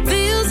drunk.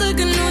 Feels like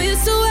I know you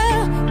so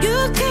well.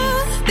 You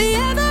could be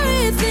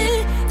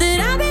everything that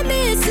I've been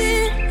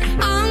missing.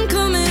 I'm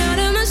coming out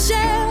of my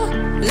shell,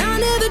 and I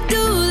never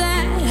do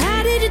that.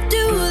 How did you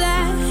do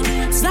that?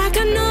 It's like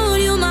I know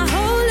you my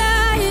whole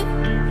life.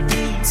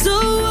 So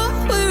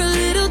we're a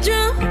little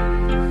drunk.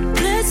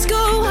 Let's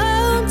go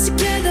home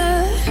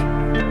together.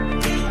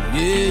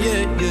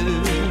 Yeah.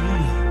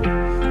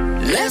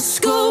 Let's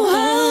go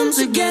home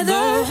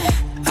together.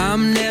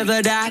 I'm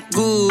never that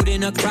good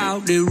in a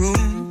crowded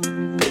room.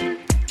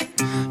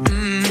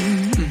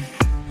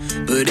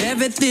 But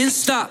everything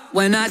stopped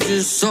when I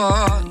just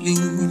saw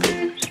you.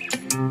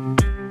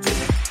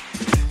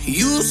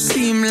 You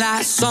seem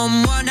like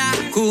someone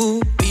I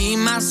could be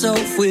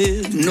myself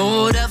with,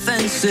 no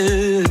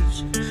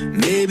defenses.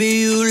 Maybe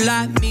you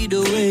like me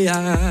the way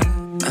I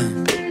am.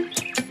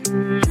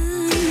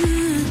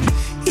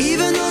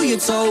 Even though you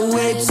talk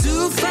way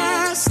too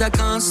fast, I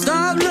can't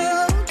stop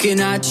looking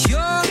at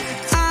your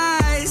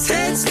eyes.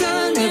 Heads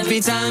turn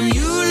every time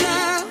you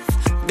laugh.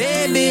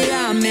 Baby,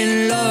 I'm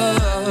in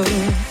love.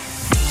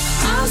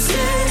 I'll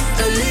say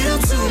a little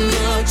too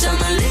much,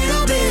 I'm a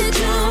little bit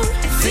drunk.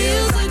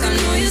 Feels like I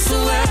know you so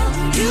well.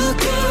 You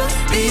could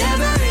be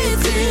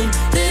everything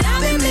that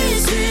I've been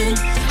missing.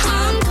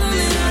 I'm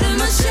coming out of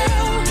my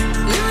shell,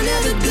 and I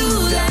never do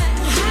that.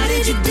 How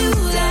did you do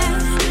that?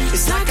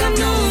 It's like I've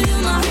known you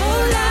my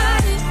whole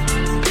life.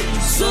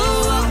 So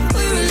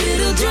we're a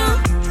little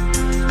drunk.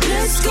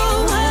 Let's go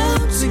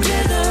home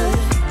together.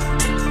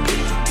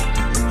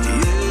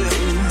 Yeah.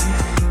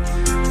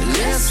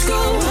 Let's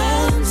go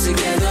home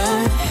together.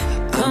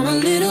 I'm a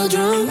little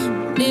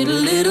drunk, need a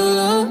little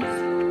love.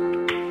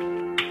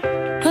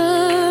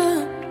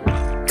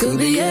 Could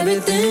be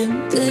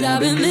everything that I've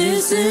been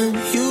missing.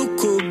 You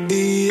could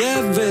be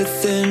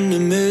everything to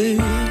me.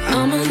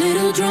 I'm a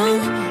little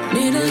drunk,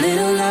 need a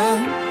little love.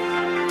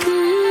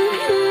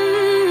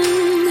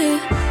 Yeah.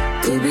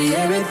 Could be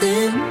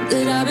everything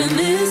that I've been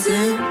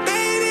missing.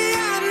 Baby,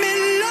 I'm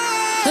in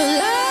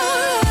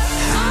love.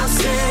 I've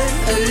said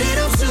a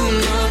little too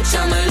much,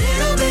 I'm a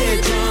little bit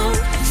drunk.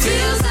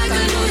 Feels like I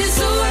know you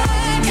so well.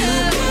 You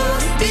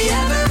could be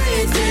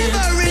everything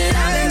that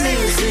I've been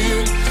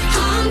missing.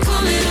 I'm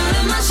coming out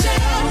of my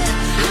shell,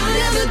 I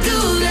never do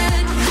that.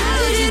 How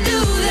did you do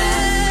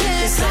that?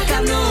 It's like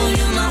I've known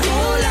you my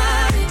whole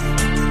life.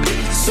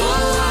 So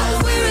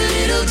we're a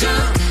little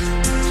drunk.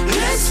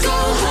 Let's go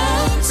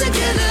home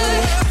together.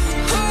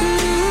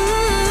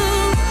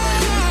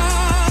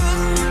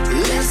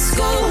 Let's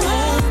go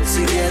home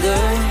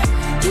together.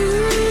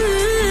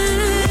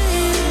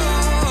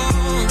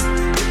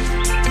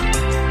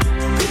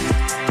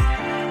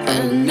 I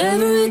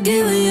never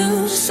give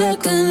you a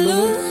second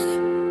look,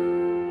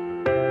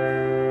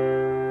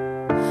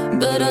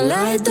 but I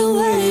like the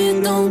way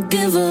you don't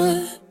give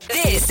a.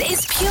 This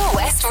is Pure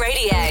West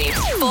Radio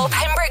for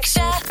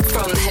Pembrokeshire,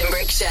 from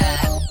Pembrokeshire.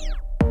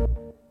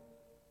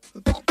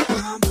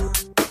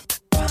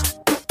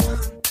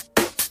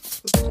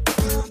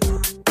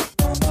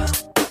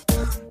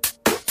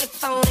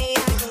 If only I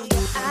could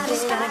get out of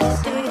this.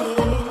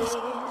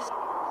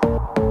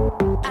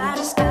 I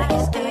just gotta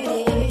get through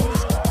this.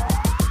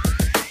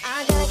 I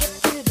gotta get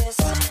through this.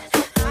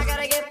 I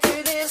gotta get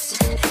through this.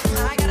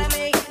 I gotta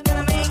make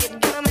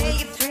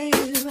it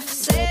through.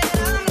 Said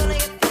I'm gonna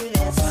get through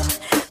this.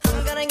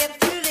 I'm gonna get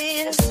through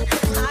this.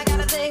 I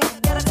gotta take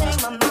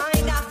my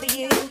mind off of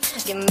you.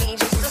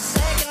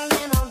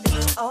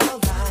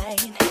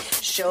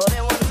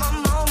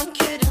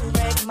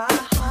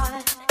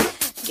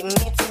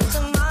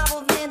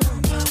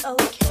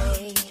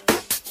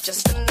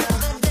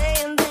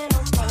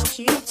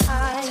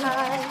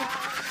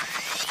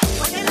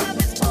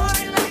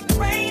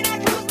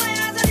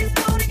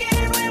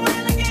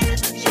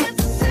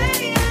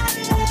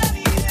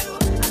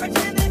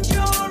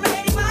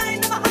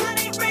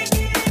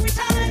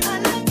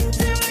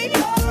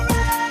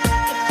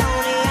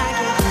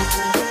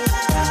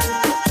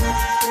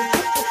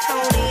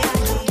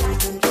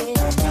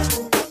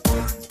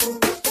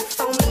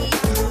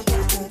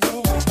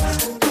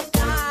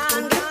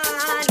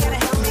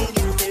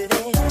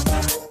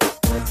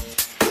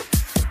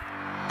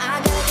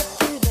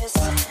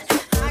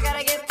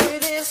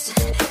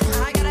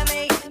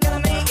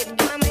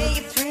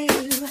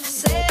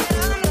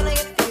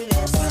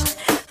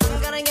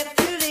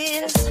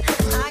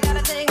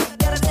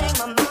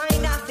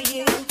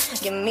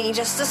 Give me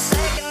just a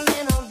second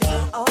and I'll be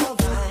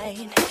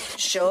alright.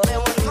 Sure, there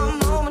was my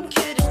moment,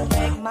 couldn't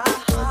break my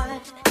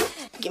heart.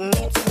 Give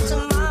me till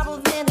tomorrow,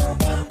 then I'll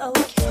be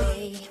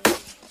okay.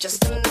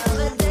 Just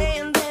another day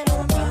and then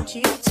I'll need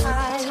you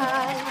tight.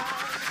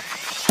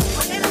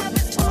 When love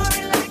is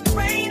pouring like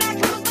rain, I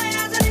close my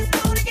eyes and it's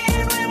gone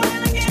again.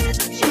 When I get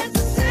the chance to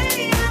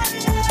say I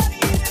love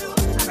you,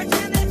 I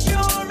pretend that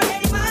you're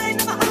already mine.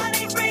 And my heart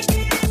ain't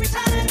breaking every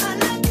time I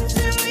look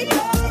into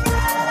your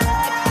eyes.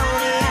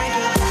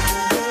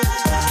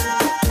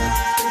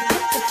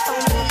 If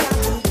only I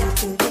could get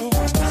through this.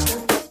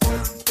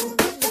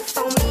 If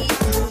only I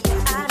could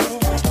get out of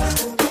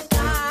it.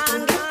 God,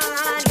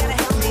 gotta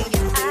help me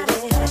get out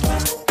of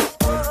it.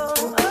 Oh,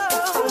 if only I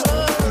could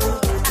get out of it.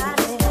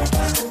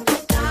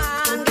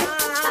 God,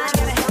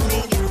 gotta help me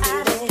get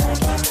out of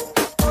it.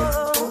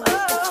 Oh,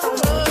 if only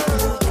I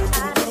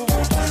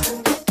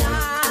could get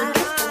out of it.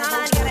 God,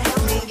 gotta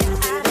help me get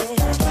out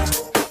of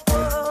it.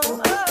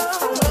 Oh,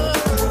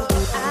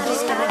 I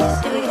just gotta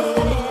get through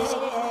this.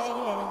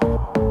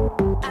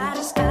 I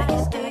just gotta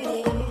get through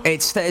this.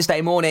 It's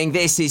Thursday morning.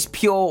 This is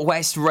Pure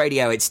West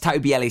Radio. It's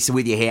Toby Ellis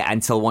with you here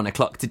until 1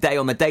 o'clock. Today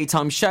on the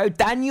daytime show,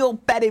 Daniel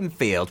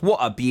Bedingfield. What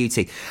a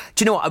beauty.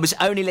 Do you know what? I was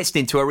only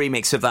listening to a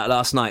remix of that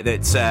last night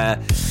that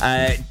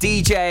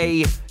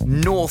DJ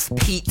North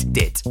Pete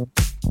did.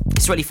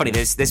 It's really funny.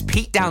 There's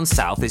Pete down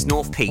south, there's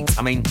North Pete.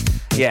 I mean,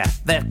 yeah,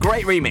 they're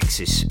great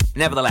remixes.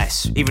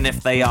 Nevertheless, even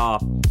if they are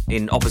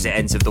in opposite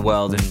ends of the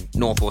world and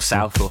north or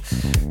south or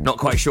not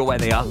quite sure where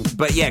they are.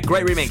 But yeah,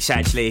 great remix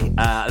actually.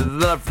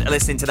 Loved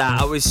listening to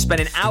that. I was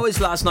spending hours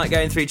last night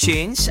going through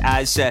tunes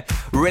as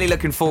really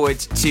looking forward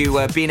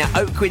to being at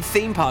Oakwood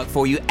Theme Park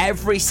for you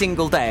every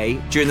single day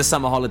during the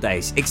summer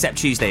holidays, except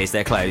Tuesday as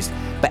they're closed.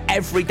 But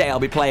every day I'll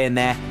be playing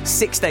there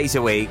 6 days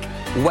a week,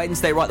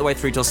 Wednesday right the way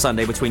through till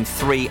Sunday between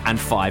 3 and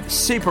 5.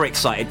 Super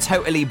excited,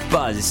 totally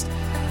buzzed.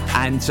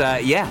 And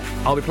yeah,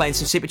 I'll be playing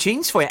some super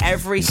tunes for you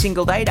every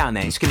single day down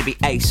there. It's going to be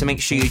ace, so make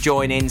sure you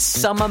join in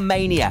Summer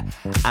Mania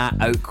at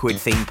Oakwood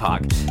Theme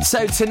Park.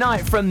 So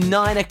tonight from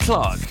 9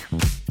 o'clock,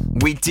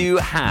 we do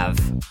have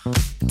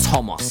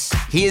Thomas.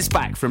 He is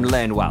back from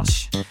Learn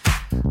Welsh.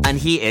 And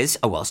he is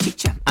a Welsh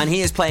teacher. And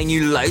he is playing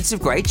you loads of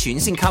great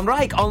tunes in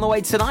Cymraeg on the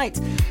way tonight.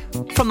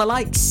 From the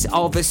likes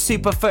of the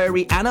Super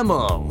Furry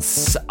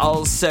Animals,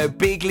 also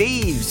Big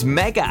Leaves,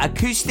 Mega,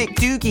 Acoustic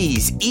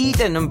Doogies,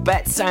 Eden and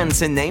Bet Sound,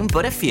 to name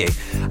but a few.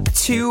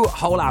 2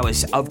 whole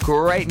hours of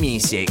great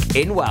music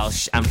in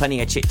Welsh and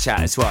plenty of chit-chat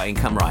as well in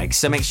Cymraeg.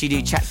 So make sure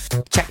you do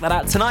check that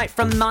out tonight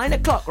from 9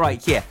 o'clock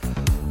right here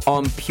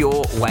on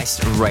Pure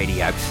West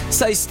Radio.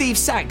 So Steve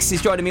Sachs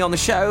is joining me on the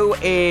show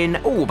in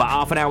about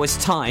half an hour's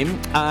time.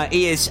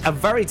 He is a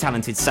very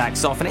talented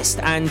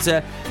saxophonist and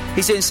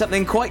he's doing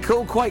something quite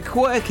cool, quite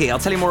quirky. I'll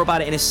tell you more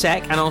about it in a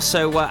sec, and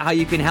also how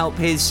you can help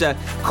his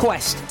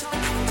quest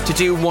to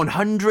do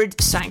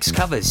 100 sax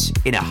covers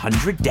in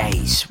 100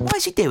 days. Why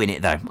is he doing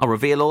it though? I'll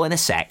reveal all in a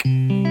sec.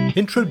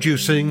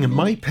 Introducing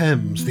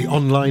MyPems, the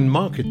online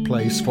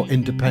marketplace for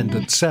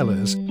independent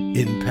sellers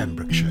in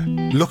Pembrokeshire.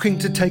 Looking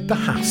to take the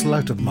hassle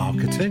out of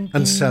marketing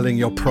and selling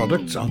your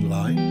products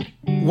online?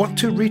 Want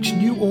to reach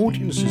new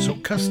audiences or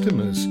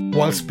customers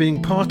whilst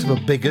being part of a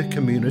bigger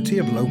community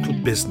of local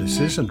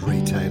businesses and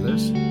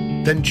retailers?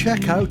 Then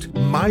check out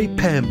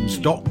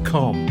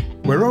mypems.com.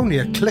 We're only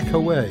a click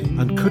away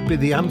and could be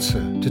the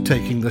answer to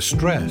taking the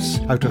stress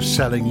out of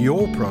selling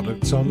your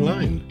products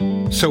online.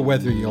 So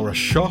whether you're a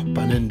shop,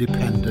 an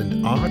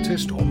independent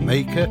artist or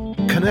maker,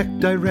 connect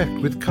direct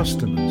with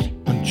customers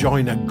and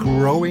join a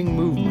growing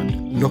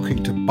movement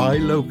looking to buy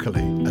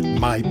locally at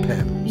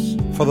MyPems.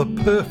 For the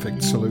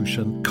perfect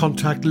solution,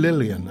 contact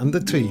Lillian and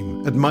the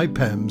team at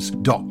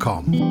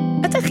mypems.com.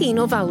 Ydych chi'n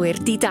ofalwyr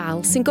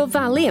di-dal sy'n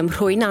gofalu am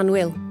rhwy'n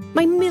anwyl?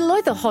 Mae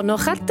miloedd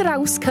ohonoch ar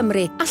draws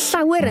Cymru a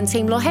llawer yn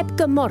teimlo heb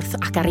gymorth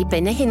ac ar ei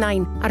ben eu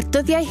hunain, a'r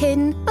dyddiau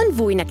hyn yn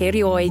fwy nag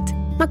erioed.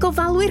 Mae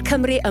Gofalwyr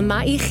Cymru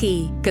yma i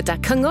chi, gyda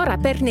cyngor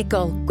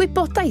abernigol,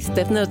 gwybodaeth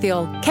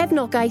defnyddiol,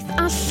 cefnogaeth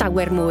a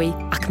llawer mwy,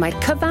 ac mae'r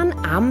cyfan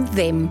am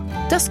ddim.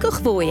 Dysgwch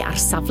fwy ar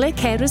safle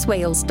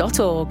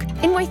carerswales.org.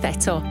 Unwaith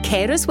eto,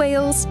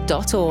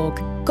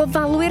 carerswales.org.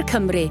 Gofalwyr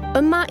Cymru,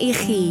 yma i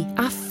chi,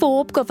 a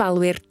phob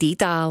gofalwyr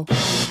di-dal.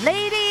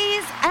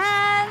 Ladies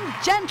and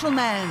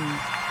gentlemen,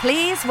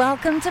 please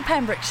welcome to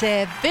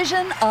Pembrokeshire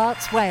Vision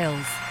Arts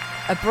Wales,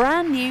 a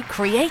brand new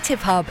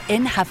creative hub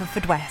in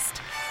Haverfordwest.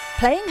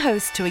 Playing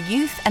host to a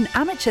youth and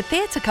amateur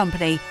theatre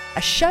company,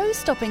 a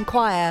show-stopping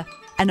choir,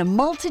 and a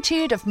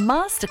multitude of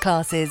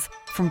masterclasses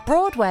from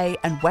Broadway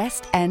and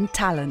West End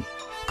talent.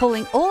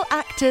 Calling all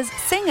actors,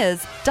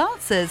 singers,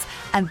 dancers,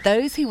 and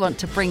those who want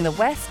to bring the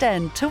West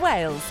End to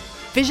Wales.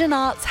 Vision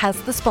Arts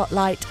has the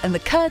spotlight and the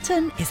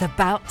curtain is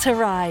about to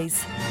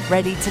rise.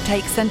 Ready to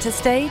take centre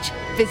stage?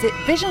 Visit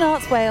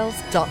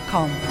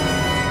visionartswales.com.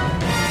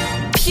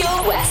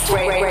 Pure West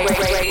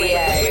Radio.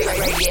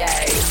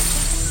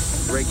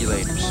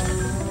 Regulators.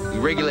 We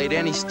regulate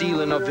any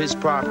stealing of his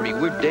property.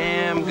 We're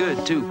damn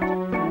good, too.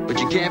 But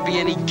you can't be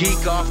any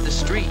geek off the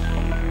street.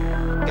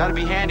 Gotta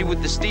be handy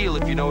with the steel,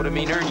 if you know what I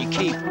mean. Earn your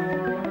keep.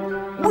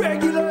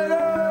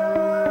 Regulators!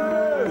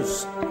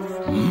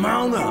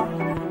 Mount up.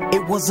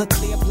 It was a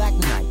clear black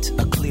night,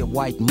 a clear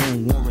white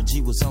moon. Warren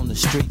G was on the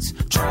streets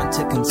trying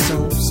to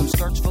consume some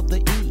skirts for the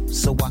E,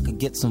 so I could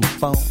get some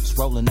phones.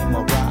 Rolling in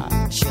my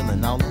ride,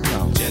 chilling all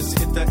alone. Just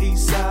hit the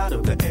east side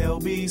of the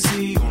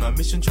LBC on a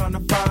mission trying to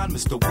find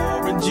Mr.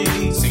 Warren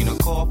G. Seen a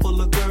car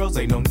full of girls,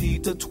 ain't no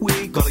need to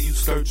tweak. All of you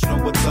skirts know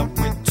what's up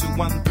with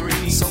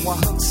 213. So I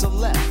hooked a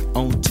left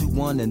on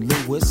 21 and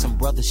Lewis. Some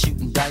brothers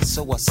shooting dice,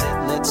 so I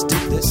said, let's do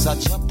this. I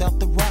jumped out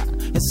the ride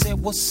and said,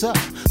 what's up?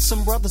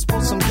 Some brothers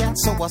pulled some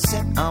gas, so I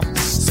said, I'm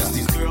stuck. Since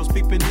these girls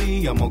peeping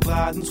me, I'm gonna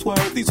glide and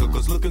swerve. These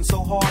hookers looking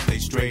so hard, they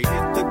straight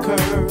hit the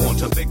curve. Want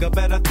to bigger,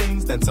 better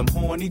things than some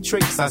horny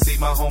tricks. I see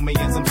my homie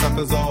and some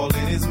suckers all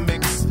in his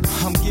mix.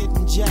 I'm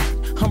getting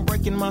jacked, I'm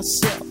breaking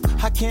myself.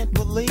 I can't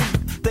believe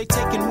they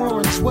taking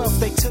Warren's wealth.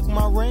 They took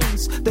my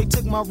rings, they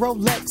took my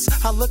Rolex.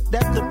 I looked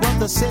at the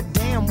brother, said,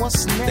 damn,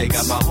 what's next? They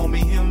got my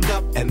homie hemmed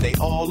up and they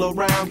all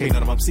around. Can't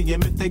none of them see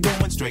him if they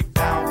going straight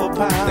down for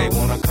pound. They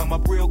wanna come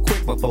up real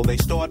quick before they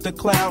start to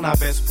clown. I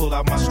best pull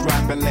out my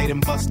strap and lay them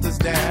busters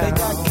down. They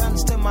got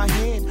guns to my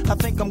head, I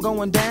think I'm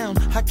going down.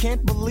 I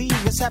can't believe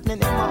it's happening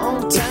in my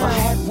own town. If I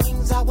had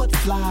wings, I would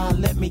fly,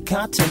 let me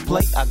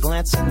contemplate. I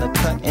glance in the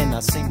cut and I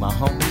see my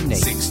homie Nate.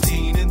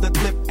 16 in the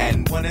clip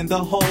and 1 in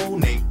the hole.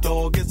 Nate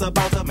Dogg is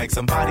about to make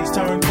some bodies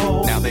turn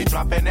cold. Now they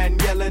dropping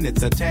and yelling,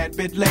 it's a tad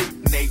bit late.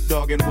 Nate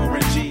Dogg and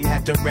Warren G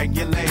had to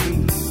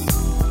regulate.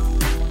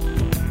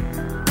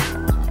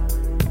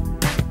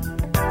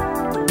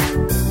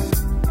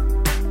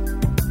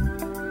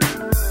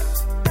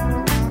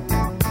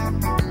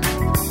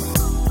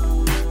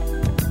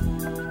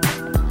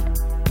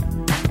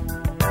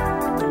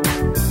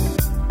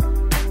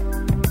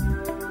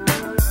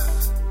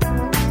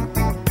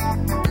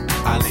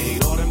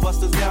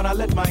 I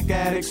let my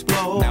gat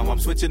explode. Now I'm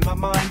switching my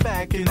mind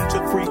back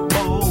into freak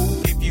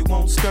mode. If you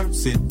won't skirt,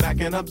 sit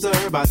back and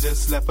observe. I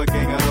just left a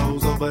gang of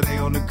those over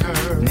there on the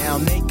curb. Now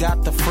they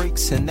got the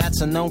freaks, and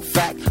that's a known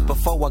fact.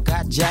 Before I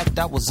got jacked,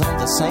 I was on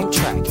the same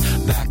track.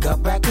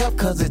 Back up,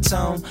 cause it's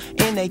on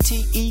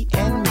N-A-T-E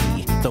and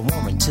me, the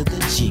Warren to the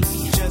G.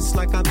 Just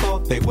like I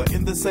thought, they were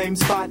in the same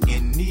spot,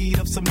 in need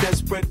of some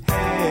desperate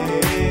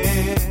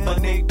help.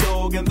 But Nate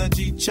Dogg and the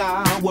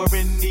G-Child were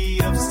in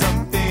need of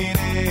something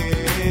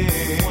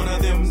else. One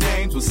of them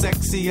names was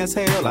sexy as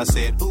hell. I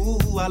said, ooh,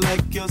 I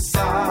like your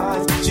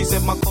size. She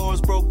said my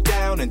chords broke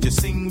down and just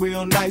sing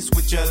real nice.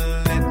 Would you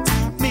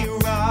let me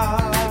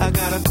ride? I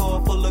got a car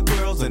full of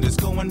girls and it's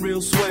going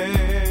real swell.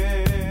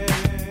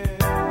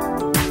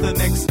 The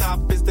next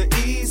stop is the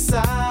East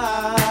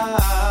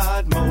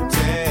Side Motel.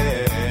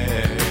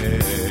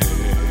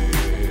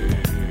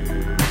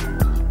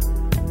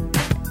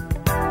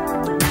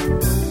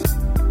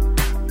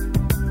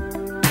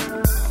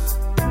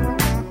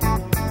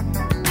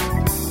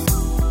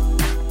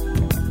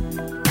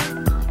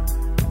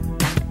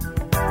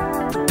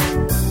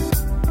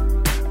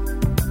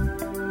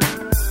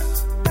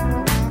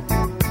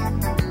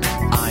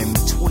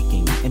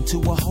 To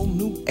a whole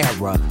new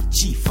era,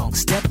 G-Funk,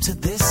 step to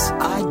this,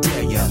 I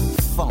dare ya.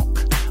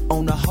 Funk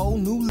on a whole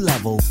new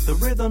level. The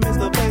rhythm is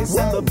the bass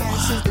and the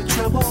bass is the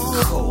treble.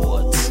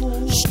 Chords,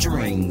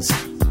 strings,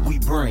 we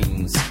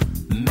brings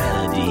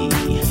melody.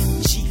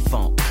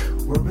 G-Funk,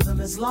 where rhythm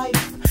is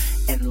life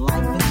and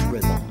life is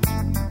rhythm.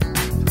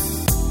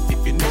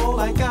 If you know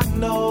like I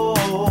know,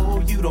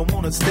 you don't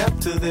wanna step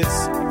to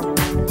this.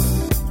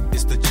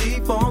 It's the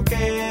G-Funk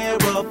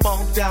era,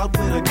 funked out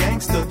with a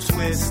gangster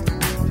twist.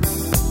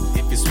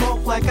 If you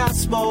smoke like I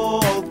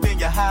smoke, then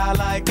you're high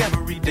like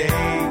every day.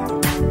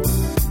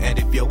 And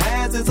if your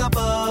ass is a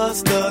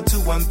buster,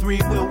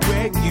 213 will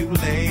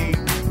regulate.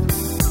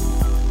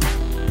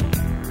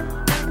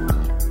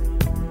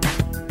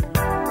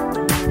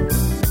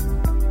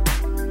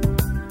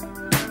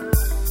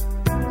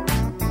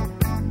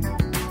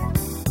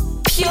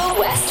 Pure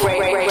West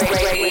Radio.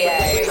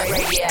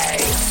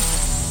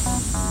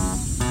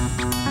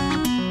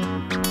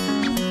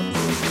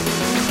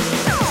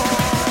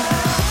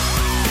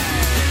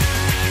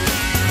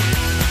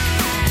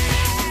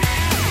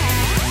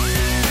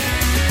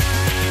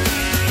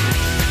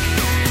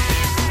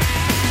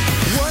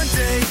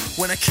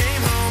 When I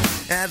came home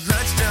at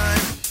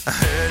lunchtime, I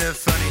heard a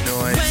funny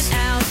noise. Went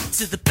out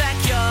to the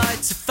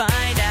backyard to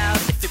find out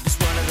if it was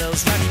one of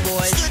those rowdy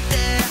boys. Stood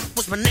there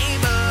was my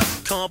neighbor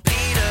called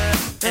Peter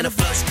and a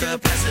flush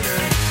capacitor.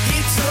 He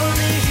told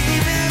me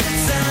he built a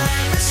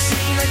time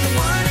machine like the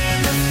one in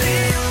the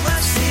film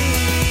I've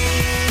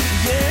seen.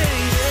 Yeah,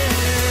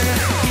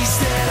 yeah. He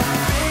said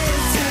I've been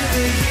to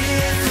the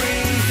year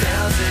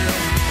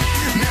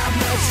 3000. Not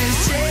much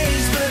has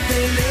changed, but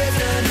they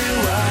lived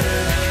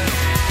underwater.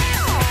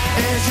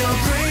 As your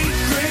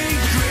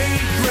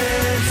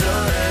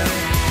great-great-great-granddaughter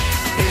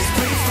is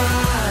pretty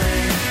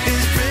fine,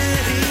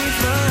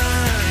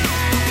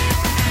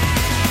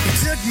 He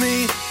took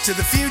me to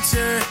the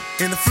future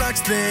in the flux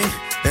thing,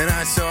 and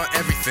I saw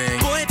everything.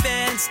 Boy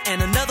bands,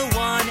 and another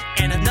one,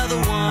 and another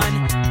one,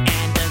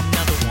 and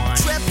another one.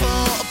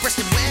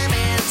 Triple-breasted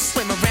women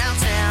swim around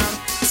town,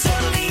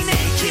 totally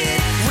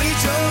naked. We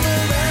drove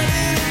around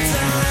in a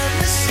time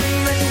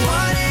machine like the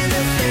one in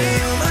the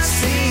film.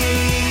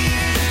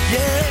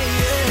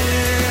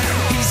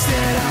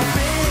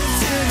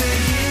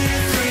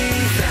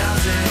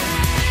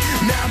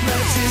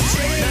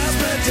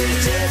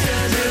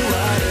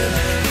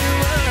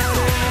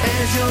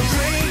 your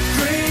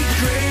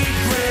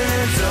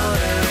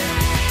great-great-great-granddaughter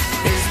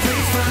is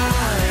pretty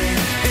fine,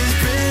 is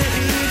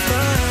pretty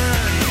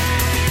fine.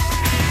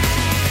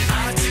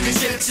 I took a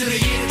trip to the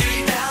year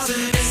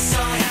 3000. This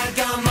song had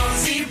gone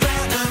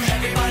multi-platinum.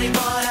 Everybody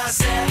bought our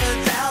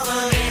 7th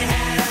album. It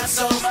had out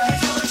so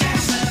Michael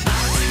Jackson. I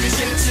took a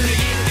trip to the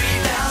year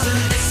 3000.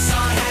 This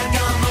song had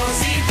gone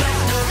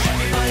multi-platinum.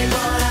 Everybody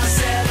bought our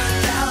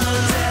 7th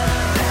album.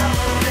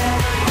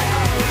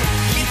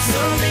 You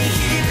told me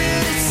he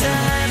built a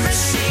time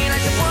machine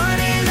like the one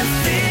in the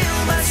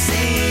film I've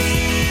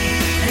seen.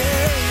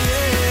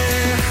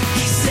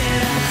 He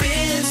said I've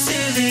been to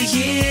the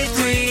year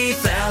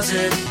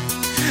 3000.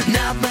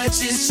 Not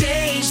much has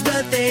changed,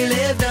 but they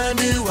lived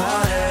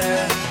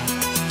underwater.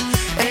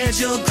 And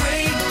your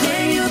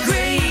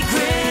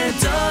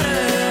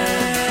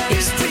great-great-great-granddaughter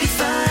is pretty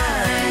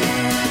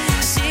fine.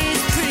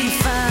 She's pretty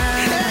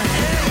fine.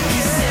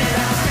 He said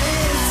I've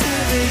been to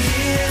the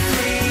year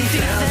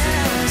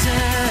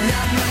 3000.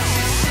 Not much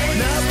has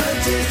changed, but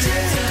they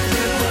lived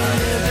underwater.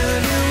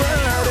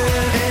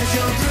 And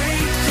your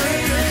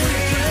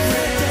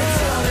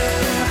great-great-great-granddaughter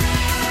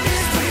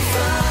is pretty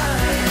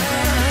fine.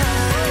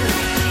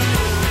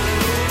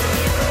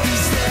 He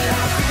said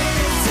I've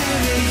been to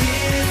the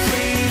year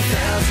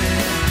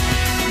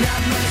 3000.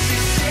 Not much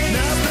has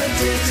changed, but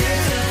they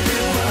lived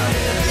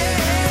underwater.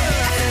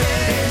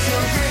 And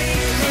your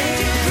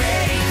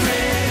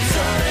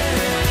great-great-great-granddaughter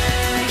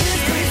is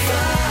pretty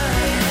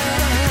fine.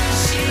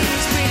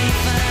 She's pretty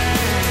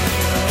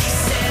fine. He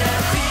said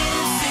I've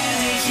been to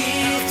the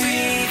year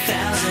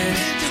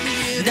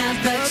 3000. Not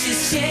much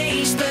has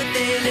changed, but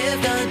they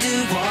lived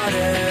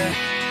underwater.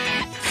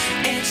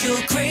 And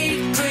your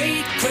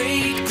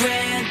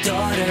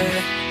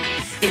great-great-great-granddaughter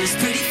is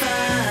pretty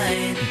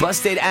fine.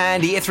 Busted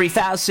and Year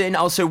 3000.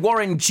 Also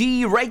Warren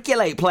G.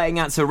 Regulate playing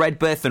out to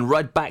Redbirth and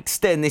Rudd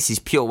Baxton. This is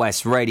Pure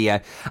West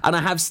Radio. And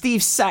I have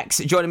Steve Sachs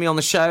joining me on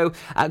the show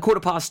at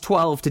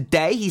 12:15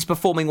 today. He's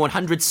performing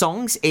 100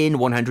 songs in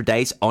 100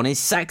 days on his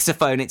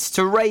saxophone. It's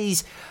to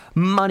raise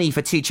money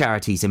for 2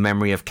 charities in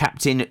memory of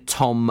Captain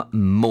Tom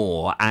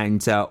Moore.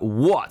 And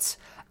what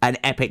an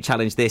epic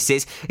challenge this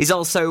is. He's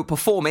also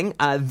performing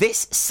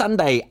this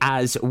Sunday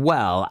as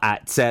well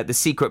at the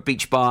Secret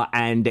Beach Bar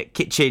and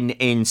Kitchen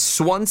in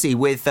Swansea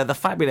with the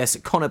fabulous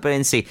Connor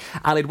Burnsey,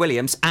 Aled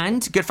Williams,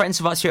 and good friends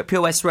of ours here at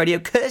Pure West Radio,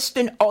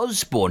 Kirsten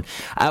Osborne.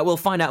 We'll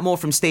find out more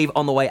from Steve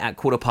on the way at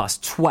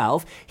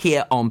 12:15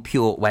 here on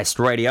Pure West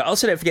Radio.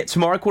 Also, don't forget,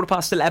 tomorrow,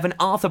 11:15,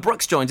 Arthur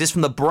Brooks joins us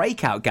from the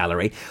Breakout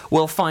Gallery.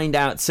 We'll find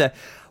out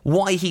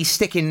why he's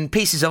sticking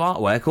pieces of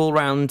artwork all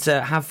around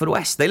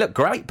Haverfordwest. They look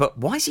great, but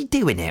why is he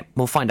doing it?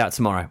 We'll find out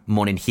tomorrow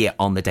morning here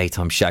on the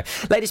Daytime Show.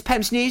 Latest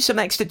PEMS news, some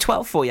next at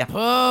 12 for you.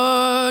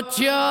 Put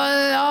your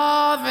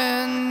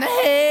loving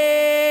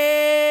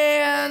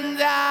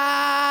hand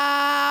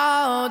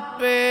out,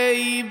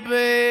 baby,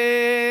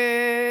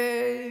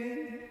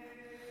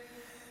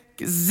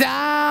 'cause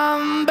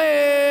I'm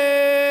begging.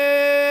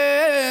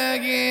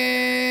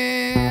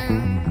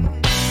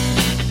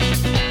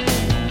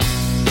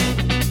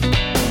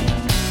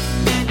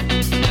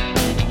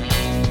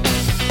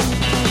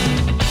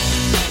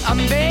 I'm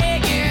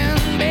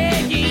begging,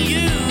 begging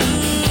you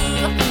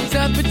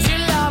to put your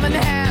loving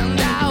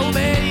hand out,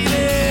 baby.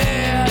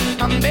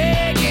 I'm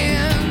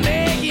begging,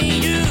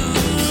 begging you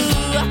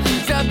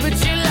to put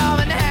your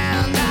loving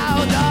hand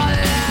out,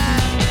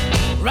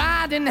 darling.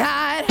 Riding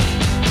high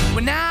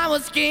when I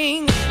was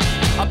king,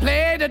 I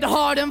played it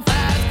hard and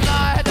fast,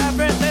 I had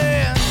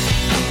everything.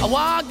 I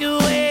walked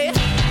away,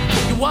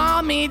 you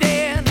want me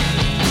then,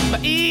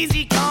 but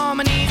easy come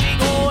and easy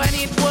go, and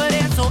it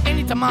wouldn't. So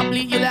anytime I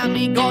bleed, you let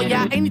me go.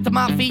 Yeah, anytime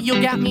I feel, you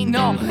got me,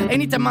 no.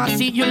 Anytime I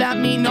see, you let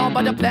me know.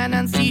 But the plan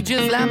and see,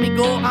 just let me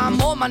go.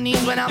 I'm on my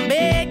knees when I'm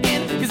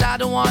begging, 'cause I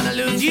don't wanna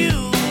lose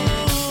you.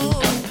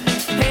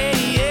 Hey,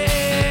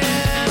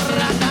 yeah,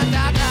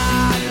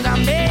 ra-da-da-da, 'cause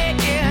I'm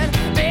begging,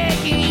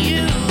 begging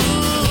you.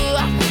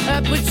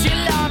 Put your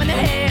love in the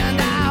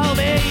hand out,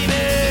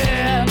 baby.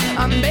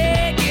 I'm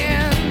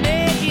begging,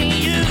 begging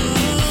you.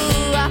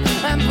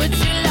 Put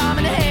your love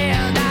in the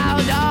hand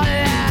out,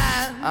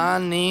 darling. I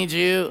need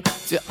you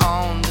to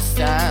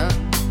understand.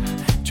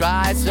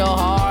 Try so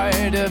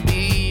hard to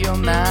be your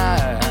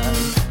man,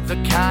 the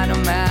kind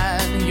of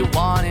man you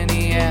want in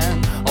the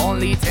end.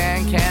 Only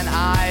then can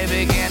I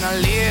begin to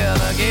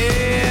live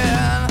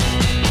again.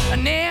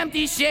 An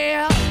empty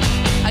shell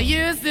I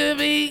used to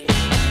be,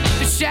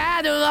 the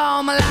shadow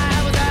all my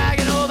life was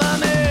hanging over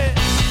me.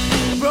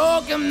 A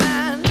broken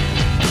man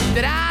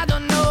that I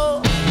don't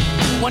know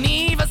won't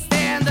even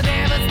stand, I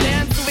never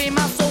stand to be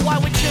my soul. Why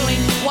we're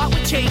chilling, why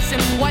we're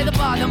chasing, why the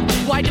bottom,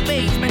 why the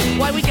basement,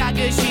 why we got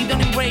good, she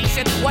don't embrace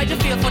it, why the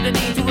feel for the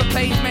need to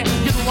replace me.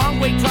 You're the wrong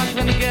way, trying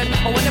to good.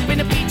 I went up in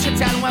a feature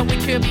town where we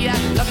could be at,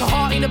 like a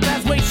heart in the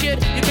best way, shit.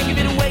 You can give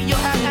it away, you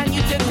have, and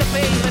you took the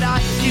bait. But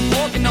I keep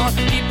walking on,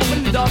 keep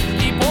opening the door,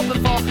 keep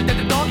open for that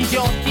the door is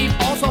yours, keep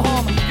also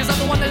home, 'cause I'm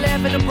the one that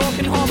live in a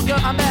broken home. Girl,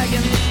 I'm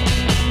begging,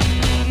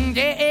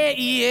 yeah,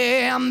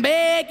 yeah, I'm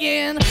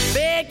begging,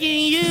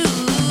 begging you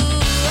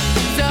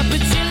to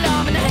put your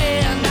love in the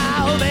hand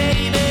now,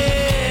 baby.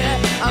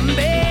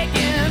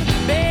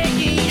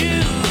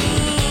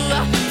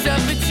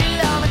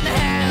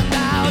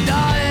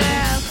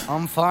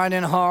 I'm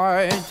fighting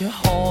hard to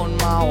hold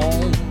my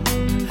own.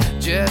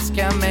 Just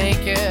can't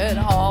make it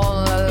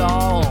all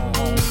alone.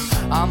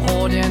 I'm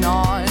holding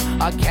on,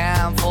 I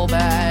can't fall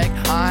back.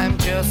 I'm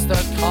just a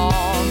call,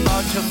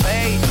 but your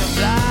face is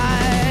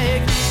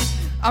black.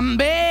 I'm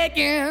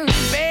begging,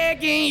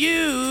 begging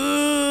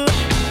you,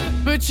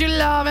 put your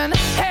loving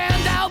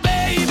hand out,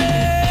 baby.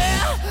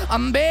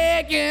 I'm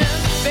begging,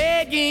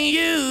 begging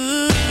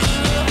you,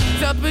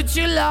 to put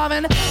your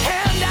loving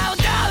hand out,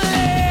 darling.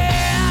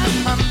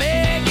 I'm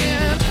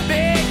begging,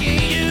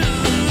 begging you,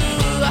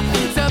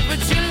 to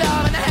put your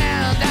loving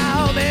hand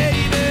out,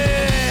 baby.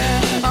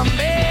 I'm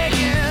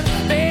begging,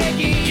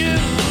 begging you,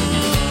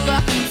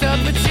 to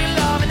put your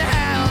loving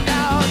hand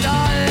out,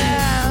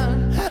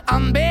 darling.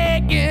 I'm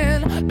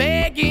begging,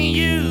 begging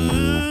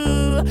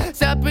you,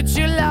 to put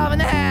your loving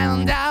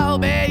hand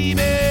out,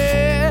 baby.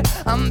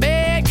 I'm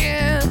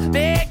begging,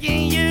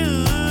 begging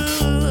you,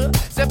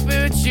 to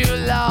put your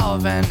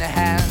loving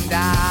hand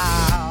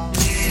out.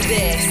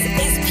 This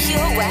is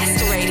Pure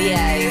West